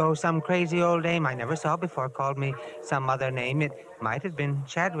week ago, some crazy old dame I never saw before called me some other name. It might have been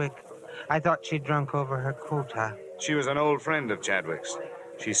Chadwick. I thought she'd drunk over her quota. She was an old friend of Chadwick's.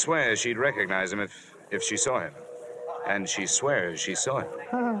 She swears she'd recognize him if she saw him. And she swears she saw him.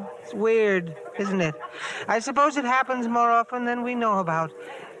 Huh. It's weird, isn't it? I suppose it happens more often than we know about.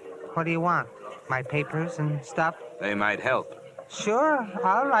 What do you want? My papers and stuff? They might help. Sure,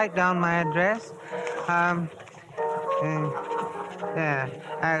 I'll write down my address. Come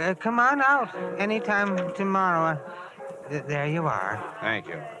on out anytime tomorrow. There you are. Thank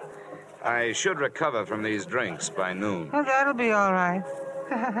you. I should recover from these drinks by noon. Well, that'll be all right.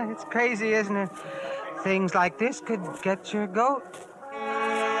 It's crazy, isn't it? Things like this could get your goat.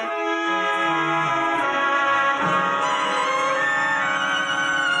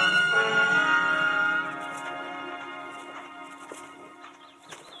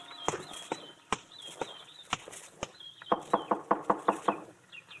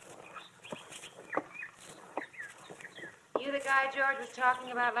 You the guy George was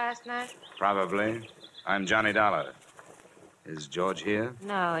talking about last night? Probably. I'm Johnny Dollar. Is George here?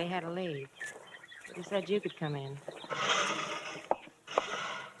 No, he had to leave. But he said you could come in.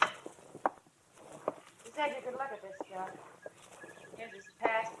 He said you could look at this stuff. Here's his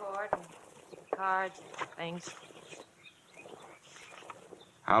passport and cards and things.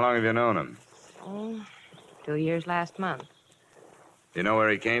 How long have you known him? Oh, 2 years last month. Do you know where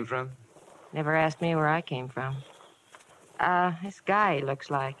he came from? Never asked me where I came from. This guy, he looks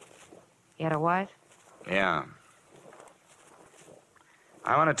like. He had a wife? Yeah.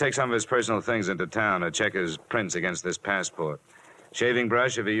 I want to take some of his personal things into town to check his prints against this passport. Shaving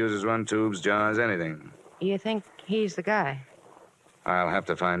brush if he uses one, tubes, jars, anything. You think he's the guy? I'll have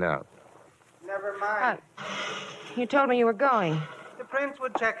to find out. Never mind. You told me you were going. The prince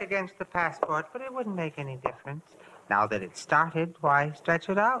would check against the passport, but it wouldn't make any difference. Now that it's started, why stretch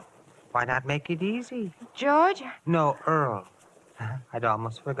it out? Why not make it easy? George? No, Earl. I'd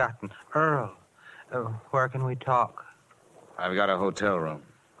almost forgotten. Earl. Where can we talk? I've got a hotel room.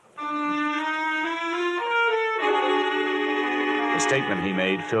 The statement he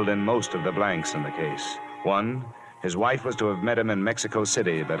made filled in most of the blanks in the case. 1, his wife was to have met him in Mexico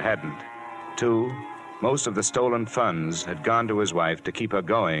City, but hadn't. 2, most of the stolen funds had gone to his wife to keep her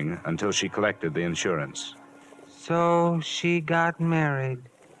going until she collected the insurance. So she got married.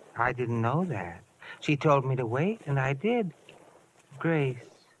 I didn't know that. She told me to wait, and I did. Grace,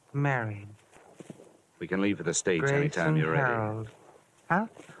 married. We can leave for the States Grace anytime and you're ready. Harold. Huh?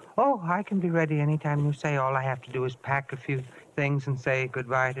 Oh, I can be ready anytime you say. All I have to do is pack a few things and say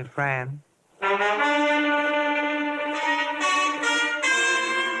goodbye to Fran.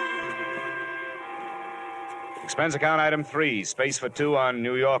 Expense account item 3, space for 2 on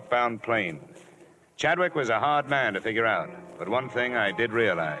New York-bound plane. Chadwick was a hard man to figure out, but one thing I did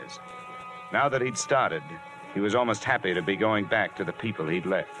realize. Now that he'd started, he was almost happy to be going back to the people he'd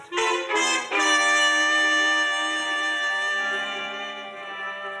left.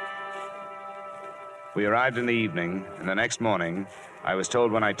 We arrived in the evening, and the next morning, I was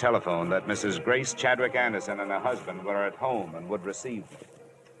told when I telephoned that Mrs. Grace Chadwick Anderson and her husband were at home and would receive me.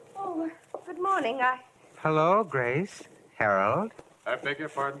 Oh, good morning. Hello, Grace. Harold. I beg your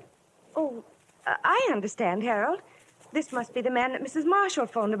pardon? Oh, I understand, Harold. This must be the man that Mrs. Marshall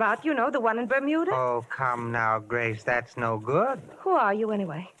phoned about. You know, the one in Bermuda. Oh, come now, Grace. That's no good. Who are you,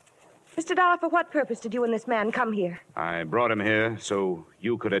 anyway? Mr. Dollar, for what purpose did you and this man come here? I brought him here so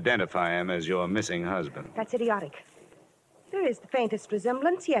you could identify him as your missing husband. That's idiotic. There is the faintest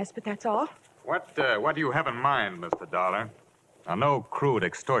resemblance, yes, but that's all. What do you have in mind, Mr. Dollar? Now, no crude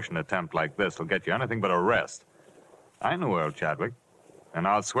extortion attempt like this will get you anything but arrest. I knew Earl Chadwick, and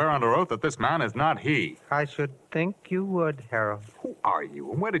I'll swear under oath that this man is not he. I should think you would, Harold. Who are you,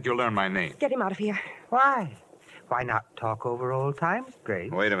 and where did you learn my name? Get him out of here. Why? Why not talk over old times,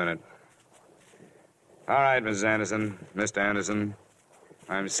 Grace? Wait a minute. All right, Mrs. Anderson, Mr. Anderson.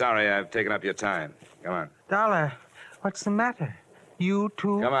 I'm sorry I've taken up your time. Come on. Dollar, what's the matter? You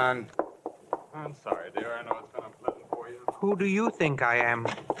too? Come on. I'm sorry, dear. I know it's been unpleasant for you. Who do you think I am?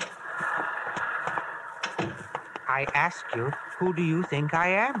 I ask you, who do you think I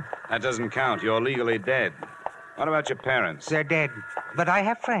am? That doesn't count. You're legally dead. What about your parents? They're dead. But I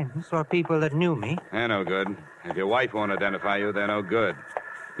have friends or people that knew me. They're no good. If your wife won't identify you, they're no good.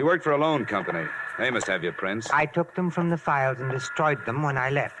 You worked for a loan company. They must have your prints. I took them from the files and destroyed them when I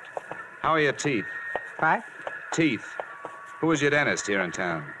left. How are your teeth? What? Teeth. Who was your dentist here in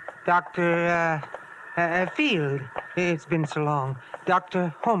town? Dr. Field. It's been so long.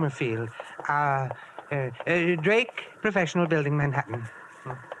 Dr. Homer Field. Drake, Professional Building, Manhattan.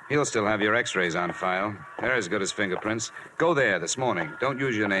 He'll still have your x-rays on file. They're as good as fingerprints. Go there this morning. Don't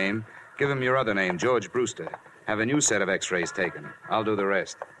use your name. Give him your other name, George Brewster. Have a new set of x-rays taken. I'll do the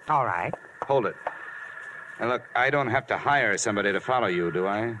rest. All right. Hold it. And look, I don't have to hire somebody to follow you, do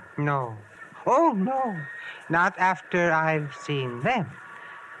I? No. Oh, no. Not after I've seen them.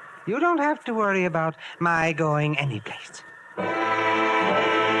 You don't have to worry about my going anyplace.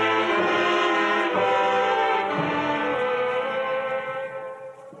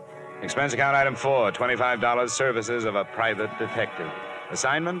 Expense account item 4, $25 services of a private detective.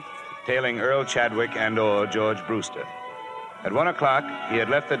 Assignment, tailing Earl Chadwick and/or George Brewster. At 1 o'clock, he had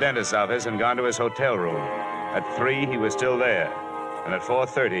left the dentist's office and gone to his hotel room. At 3, he was still there. And at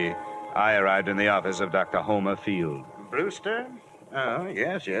 4:30, I arrived in the office of Dr. Homer Field. Brewster? Oh,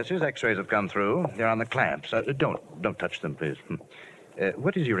 yes. His x-rays have come through. They're on the clamps. Don't touch them, please.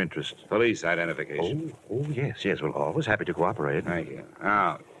 What is your interest? Police identification. Oh, yes. We're always happy to cooperate. Thank you.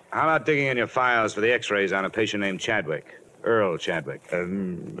 Now, how about digging in your files for the x-rays on a patient named Chadwick? Earl Chadwick. Yes,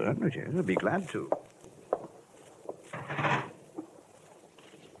 I'd be glad to.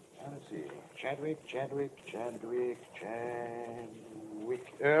 Let's see. Chadwick.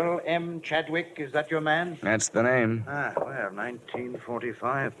 Earl M. Chadwick, is that your man? That's the name. Ah, well,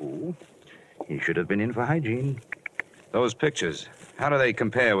 1945. Ooh. He should have been in for hygiene. Those pictures, how do they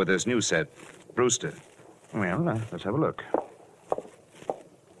compare with this new set? Brewster. Well, let's have a look.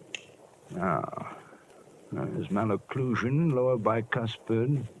 There's malocclusion, lower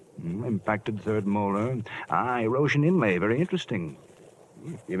bicuspid, impacted third molar. Erosion inlay, very interesting.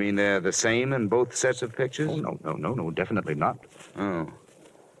 You mean they're the same in both sets of pictures? Oh, no, definitely not. Oh.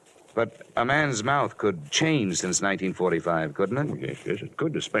 But a man's mouth could change since 1945, couldn't it? Oh, yes, it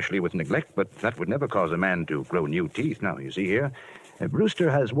could, especially with neglect, but that would never cause a man to grow new teeth. Now, you see here, Brewster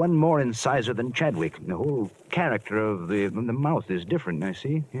has one more incisor than Chadwick. The whole character of the mouth is different, I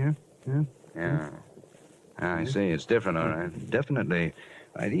see. Here. Yeah. I see. It's different, all right. Definitely.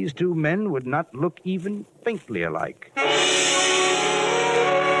 These two men would not look even faintly alike.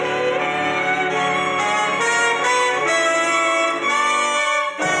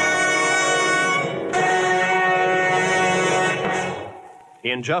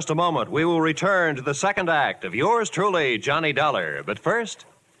 In just a moment, we will return to the second act of yours truly, Johnny Dollar. But first,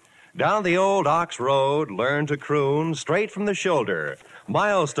 down the old Ox Road, learn to croon straight from the shoulder.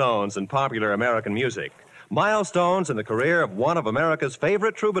 Milestones in popular American music. Milestones in the career of one of America's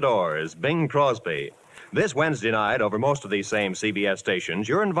favorite troubadours, Bing Crosby. This Wednesday night, over most of these same CBS stations,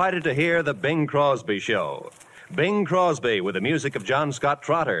 you're invited to hear The Bing Crosby Show. Bing Crosby with the music of John Scott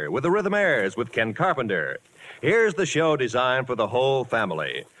Trotter, with the Rhythmaires, with Ken Carpenter. Here's the show designed for the whole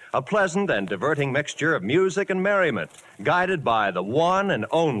family. A pleasant and diverting mixture of music and merriment, guided by the one and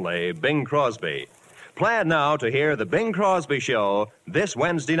only Bing Crosby. Plan now to hear The Bing Crosby Show this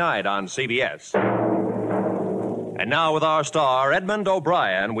Wednesday night on CBS. And now with our star, Edmund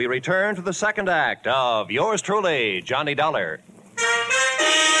O'Brien, we return to the second act of yours truly, Johnny Dollar.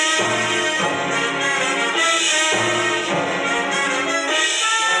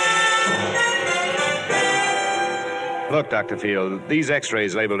 Look, Dr. Field, these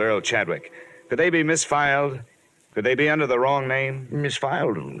x-rays labeled Earl Chadwick. Could they be misfiled? Could they be under the wrong name?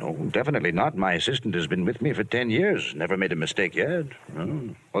 Misfiled? No, definitely not. My assistant has been with me for 10 years. Never made a mistake yet.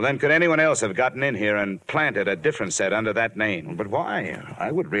 No. Well, then could anyone else have gotten in here and planted a different set under that name? But why?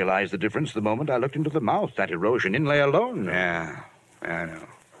 I would realize the difference the moment I looked into the mouth. That erosion inlay alone. Yeah, I know.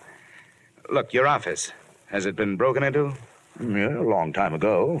 Look, your office. Has it been broken into? Yeah, a long time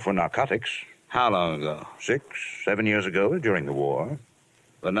ago, for narcotics. How long ago? 6, 7 years ago, during the war.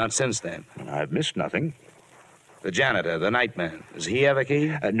 But not since then? I've missed nothing. The janitor, the nightman, does he have a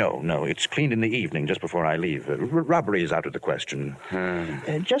key? No. It's cleaned in the evening, just before I leave. Robbery is out of the question.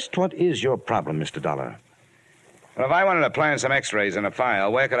 Just what is your problem, Mr. Dollar? Well, if I wanted to plant some x-rays in a file,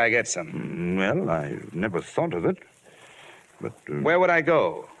 where could I get some? Well, I never thought of it. But... Where would I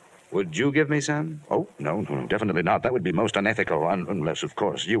go? Would you give me some? Oh, no, definitely not. That would be most unethical, unless, of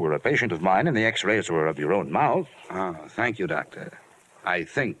course, you were a patient of mine and the x-rays were of your own mouth. Oh, thank you, Doctor. I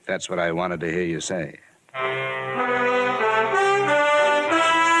think that's what I wanted to hear you say.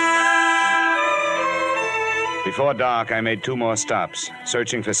 Before dark, I made 2 more stops,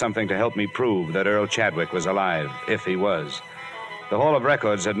 searching for something to help me prove that Earl Chadwick was alive, if he was. The Hall of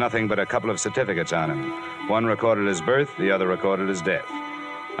Records had nothing but a couple of certificates on him. One recorded his birth, the other recorded his death.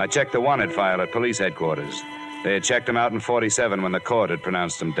 I checked the wanted file at police headquarters. They had checked him out in 47 when the court had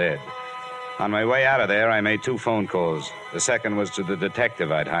pronounced him dead. On my way out of there, I made 2 phone calls. The second was to the detective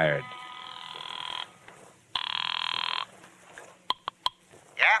I'd hired.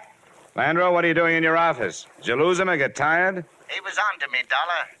 Yeah? Landro, what are you doing in your office? Did you lose him or get tired? He was on to me,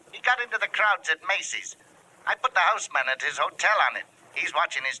 Dollar. He got into the crowds at Macy's. I put the houseman at his hotel on it. He's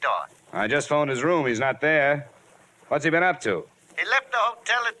watching his door. I just phoned his room. He's not there. What's he been up to? He left the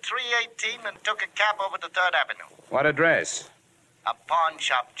hotel at 318 and took a cab over to 3rd Avenue. What address? A pawn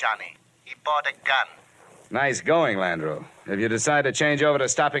shop, Johnny. He bought a gun. Nice going, Landro. If you decide to change over to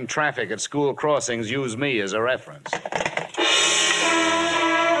stopping traffic at school crossings, use me as a reference.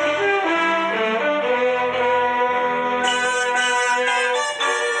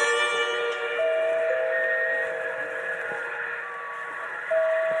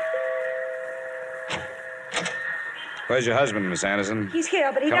 Where's your husband, Miss Anderson? He's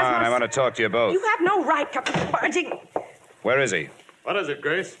here, but he Come doesn't... on, I want to talk to you both. You have no right to barging... Where is he? What is it,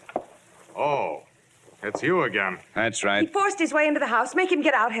 Grace? Oh, it's you again. That's He right. forced his way into the house. Make him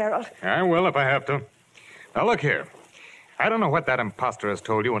get out, Harold. I will if I have to. Now, look here. I don't know what that imposter has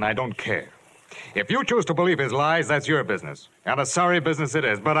told you, and I don't care. If you choose to believe his lies, that's your business. And a sorry business it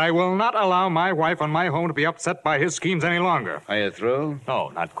is. But I will not allow my wife and my home to be upset by his schemes any longer. Are you through? No,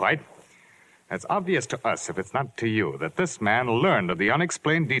 not quite. It's obvious to us, if it's not to you, that this man learned of the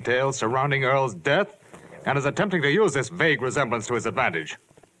unexplained details surrounding Earl's death and is attempting to use this vague resemblance to his advantage.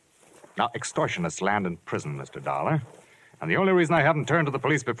 Now, extortionists land in prison, Mr. Dollar. And the only reason I haven't turned to the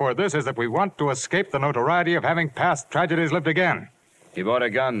police before this is that we want to escape the notoriety of having past tragedies lived again. He bought a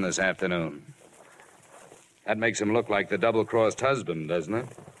gun this afternoon. That makes him look like the double-crossed husband, doesn't it?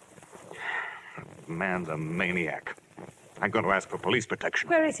 The man's a maniac. I'm going to ask for police protection.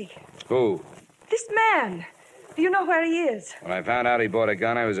 Where is he? Who? This man. Do you know where he is? When I found out he bought a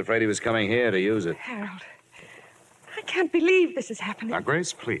gun, I was afraid he was coming here to use it. Harold, I can't believe this is happening. Now,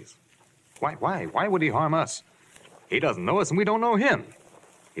 Grace, please. Why would he harm us? He doesn't know us, and we don't know him.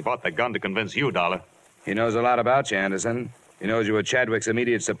 He bought the gun to convince you, Dollar. He knows a lot about you, Anderson. He knows you were Chadwick's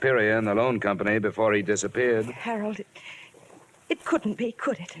immediate superior in the loan company before he disappeared. Harold, it couldn't be,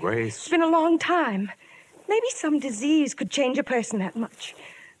 could it? Grace. It's been a long time. Maybe some disease could change a person that much.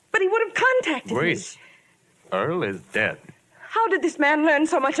 But he would have contacted Grace, me. Earl is dead. How did this man learn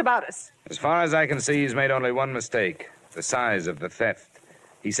so much about us? As far as I can see, he's made only one mistake. The size of the theft.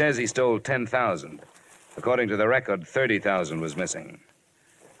 He says he stole $10,000. According to the record, $30,000 was missing.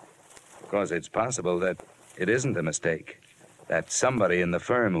 Of course, it's possible that it isn't a mistake. That somebody in the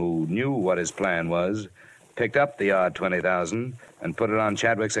firm who knew what his plan was picked up the odd $20,000 and put it on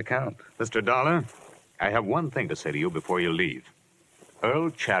Chadwick's account. Mr. Dollar, I have one thing to say to you before you leave. Earl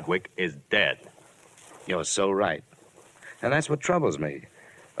Chadwick is dead. You're so right. And that's what troubles me.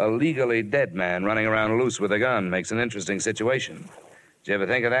 A legally dead man running around loose with a gun makes an interesting situation. Did you ever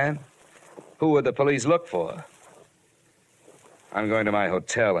think of that? Who would the police look for? I'm going to my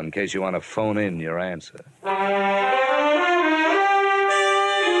hotel in case you want to phone in your answer.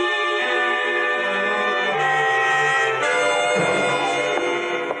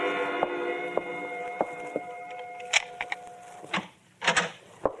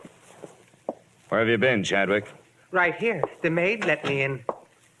 Where have you been, Chadwick? Right here. The maid let me in.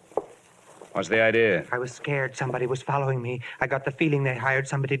 What's the idea? I was scared somebody was following me. I got the feeling they hired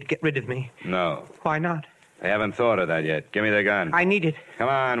somebody to get rid of me. No. Why not? I haven't thought of that yet. Give me the gun. I need it. Come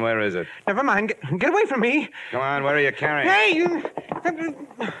on, where is it? Never mind. Get away from me. Come on, where are you carrying it? Hey, you...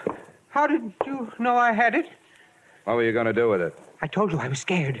 How did you know I had it? What were you going to do with it? I told you I was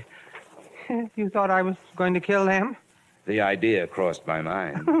scared. You thought I was going to kill them? The idea crossed my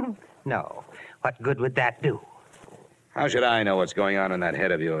mind. No. What good would that do? How should I know what's going on in that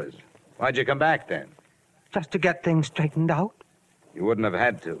head of yours? Why'd you come back, then? Just to get things straightened out. You wouldn't have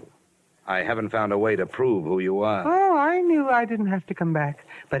had to. I haven't found a way to prove who you are. Oh, I knew I didn't have to come back.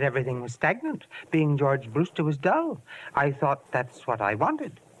 But everything was stagnant. Being George Brewster was dull. I thought that's what I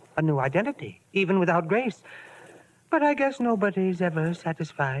wanted. A new identity, even without Grace. But I guess nobody's ever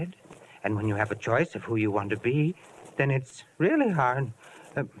satisfied. And when you have a choice of who you want to be, then it's really hard.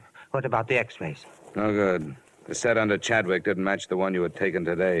 What about the x-rays? No good. The set under Chadwick didn't match the one you had taken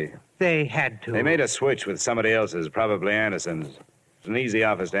today. They had to. They made a switch with somebody else's, probably Anderson's. It's an easy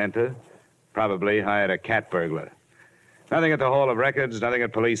office to enter. Probably hired a cat burglar. Nothing at the Hall of Records, nothing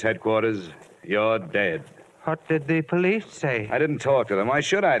at police headquarters. You're dead. What did the police say? I didn't talk to them. Why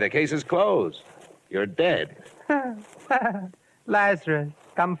should I? The case is closed. You're dead. Lazarus,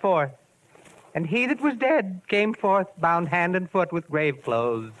 come forth. And he that was dead came forth, bound hand and foot with grave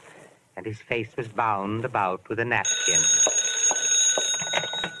clothes, and his face was bound about with a napkin.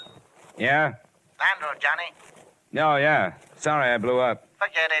 Yeah? Landro, Johnny. No, yeah. Sorry I blew up.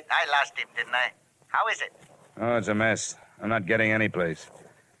 Forget it. I lost him, didn't I? How is it? Oh, it's a mess. I'm not getting any place.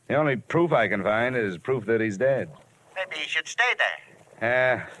 The only proof I can find is proof that he's dead. Maybe he should stay there.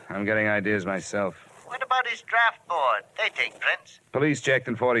 Yeah, I'm getting ideas myself. What about his draft board? They take prints. Police checked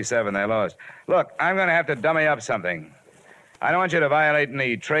in 47. They lost. Look, I'm going to have to dummy up something. I don't want you to violate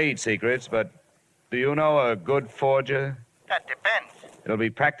any trade secrets, but do you know a good forger? That depends. It'll be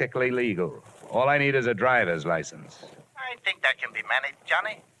practically legal. All I need is a driver's license. I think that can be managed,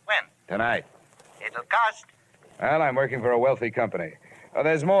 Johnny. When? Tonight. It'll cost. Well, I'm working for a wealthy company. Oh,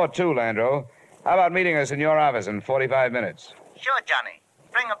 there's more, too, Landro. How about meeting us in your office in 45 minutes? Sure, Johnny.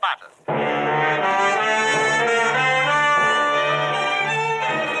 Bring a bottle.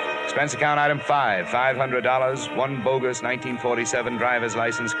 Expense account item 5, $500, one bogus 1947 driver's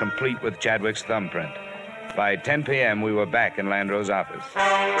license complete with Chadwick's thumbprint. By 10 p.m., we were back in Landro's office.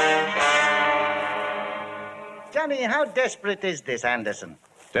 Johnny, how desperate is this Anderson?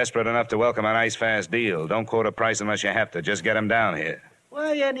 Desperate enough to welcome a nice, fast deal. Don't quote a price unless you have to. Just get him down here.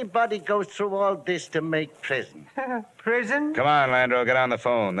 Why anybody goes through all this to make prison? Prison? Come on, Landro, get on the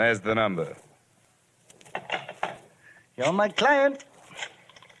phone. There's the number. You're my client.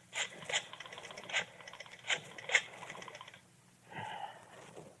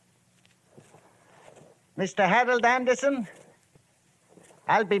 Mr. Harold Anderson,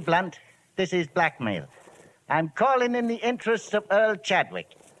 I'll be blunt. This is blackmail. I'm calling in the interests of Earl Chadwick.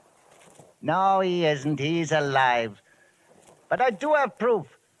 No, he isn't. He's alive. But I do have proof.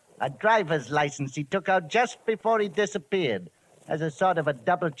 A driver's license he took out just before he disappeared, as a sort of a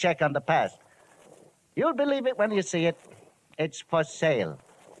double check on the past. You'll believe it when you see it. It's for sale.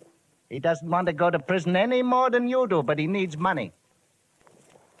 He doesn't want to go to prison any more than you do, but he needs money.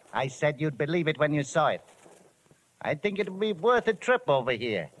 I said you'd believe it when you saw it. I think it'll be worth a trip over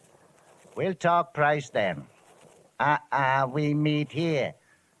here. We'll talk price then. We meet here.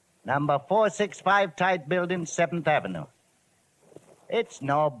 Number 465 Tide Building, 7th Avenue. It's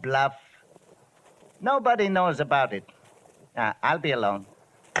no bluff. Nobody knows about it. I'll be alone.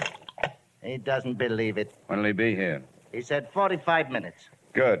 He doesn't believe it. When'll he be here? He said 45 minutes.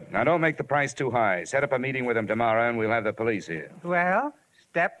 Good. Now, don't make the price too high. Set up a meeting with him tomorrow, and we'll have the police here. Well,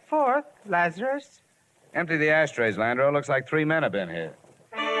 step forth, Lazarus. Empty the ashtrays, Landro. Looks like 3 men have been here.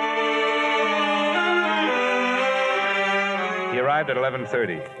 He arrived at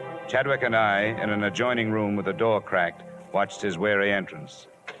 11:30. Chadwick and I, in an adjoining room with the door cracked, watched his wary entrance.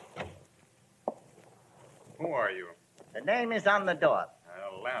 Who are you? The name is on the door.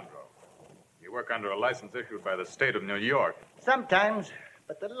 Landro. You work under a license issued by the state of New York. Sometimes,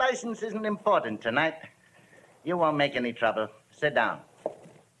 but the license isn't important tonight. You won't make any trouble. Sit down.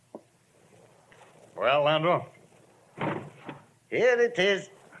 Well, Landro? Here it is.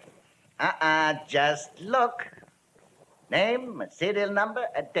 Just look. Name, a serial number,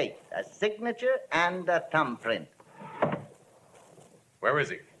 a date, a signature, and a thumbprint. Where is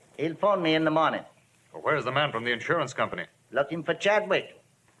he? He'll phone me in the morning. Well, where's the man from the insurance company? Looking for Chadwick.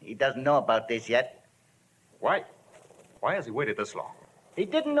 He doesn't know about this yet. Why? Why has he waited this long? He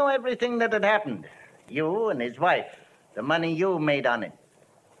didn't know everything that had happened. You and his wife. The money you made on it.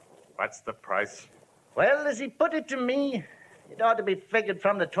 What's the price? Well, as he put it to me, it ought to be figured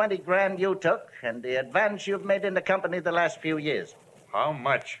from the 20 grand you took and the advance you've made in the company the last few years. How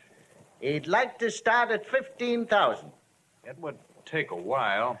much? He'd like to start at 15,000. It would take a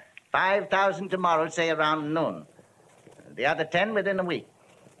while. 5,000 tomorrow, say around noon. The other 10 within a week.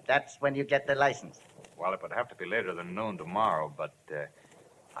 That's when you get the license. Well, it would have to be later than noon tomorrow, but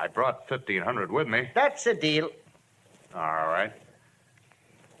I brought 1,500 with me. That's a deal. All right.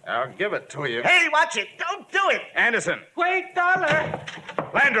 I'll give it to you. Hey, watch it. Don't do it. Anderson. Wait, Dollar.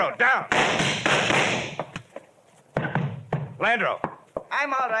 Landro, down. Landro.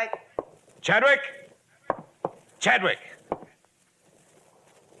 I'm all right. Chadwick. Chadwick.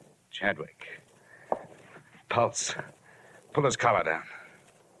 Chadwick. Pulse. Pull his collar down.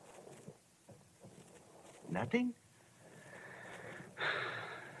 Nothing?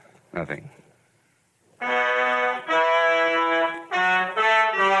 Nothing.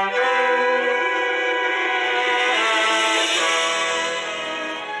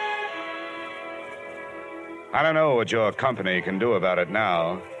 I don't know what your company can do about it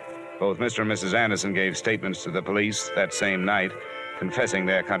now. Both Mr. and Mrs. Anderson gave statements to the police that same night, confessing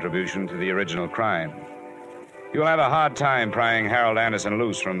their contribution to the original crime. You'll have a hard time prying Harold Anderson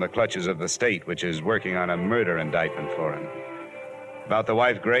loose from the clutches of the state, which is working on a murder indictment for him. About the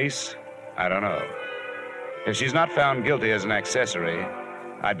wife, Grace, I don't know. If she's not found guilty as an accessory,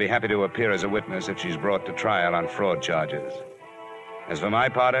 I'd be happy to appear as a witness if she's brought to trial on fraud charges. As for my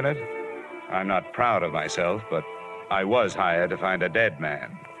part in it, I'm not proud of myself, but I was hired to find a dead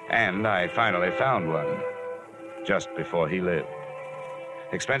man, and I finally found one, just before he lived.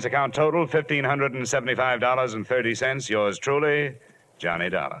 Expense account total, $1,575.30. Yours truly, Johnny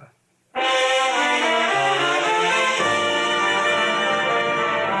Dollar.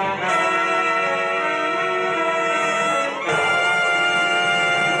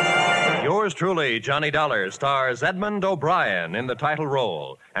 Yours truly, Johnny Dollar, stars Edmund O'Brien in the title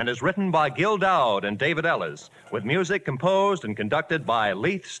role and is written by Gil Dowd and David Ellis, with music composed and conducted by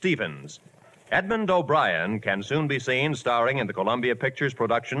Leith Stevens. Edmund O'Brien can soon be seen starring in the Columbia Pictures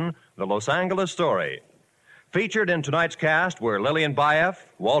production, The Los Angeles Story. Featured in tonight's cast were Lillian Bayef,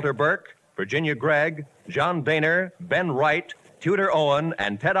 Walter Burke, Virginia Gregg, John Daner, Ben Wright, Tudor Owen,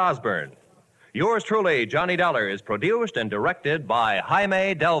 and Ted Osborne. Yours truly, Johnny Dollar, is produced and directed by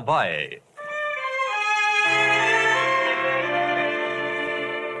Jaime Del Valle.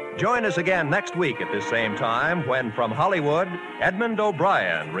 Join us again next week at this same time when, from Hollywood, Edmund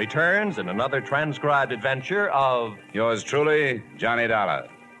O'Brien returns in another transcribed adventure of... Yours truly, Johnny Dollar.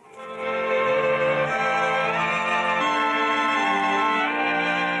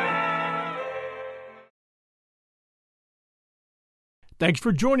 Thanks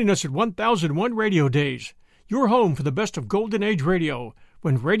for joining us at 1001 Radio Days, your home for the best of Golden Age radio,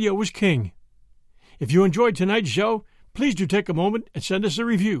 when radio was king. If you enjoyed tonight's show, please do take a moment and send us a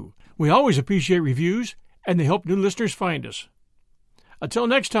review. We always appreciate reviews, and they help new listeners find us. Until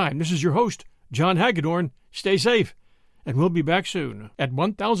next time, this is your host, John Hagedorn. Stay safe and we'll be back soon at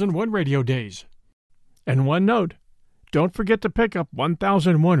 1001 Radio Days. And one note, don't forget to pick up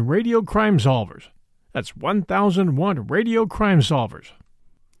 1001 Radio Crime Solvers. That's 1001 Radio Crime Solvers.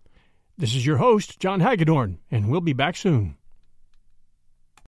 This is your host, John Hagedorn, and we'll be back soon.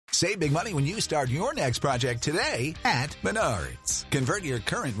 Save big money when you start your next project today at Menards. Convert your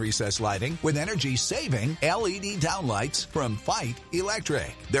current recessed lighting with energy-saving LED downlights from Fight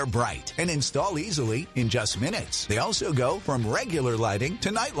Electric. They're bright and install easily in just minutes. They also go from regular lighting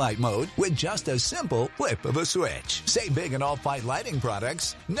to nightlight mode with just a simple flip of a switch. Save big on all Fight lighting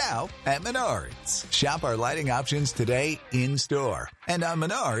products now at Menards. Shop our lighting options today in-store and on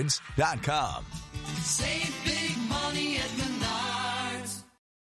Menards.com. Save big.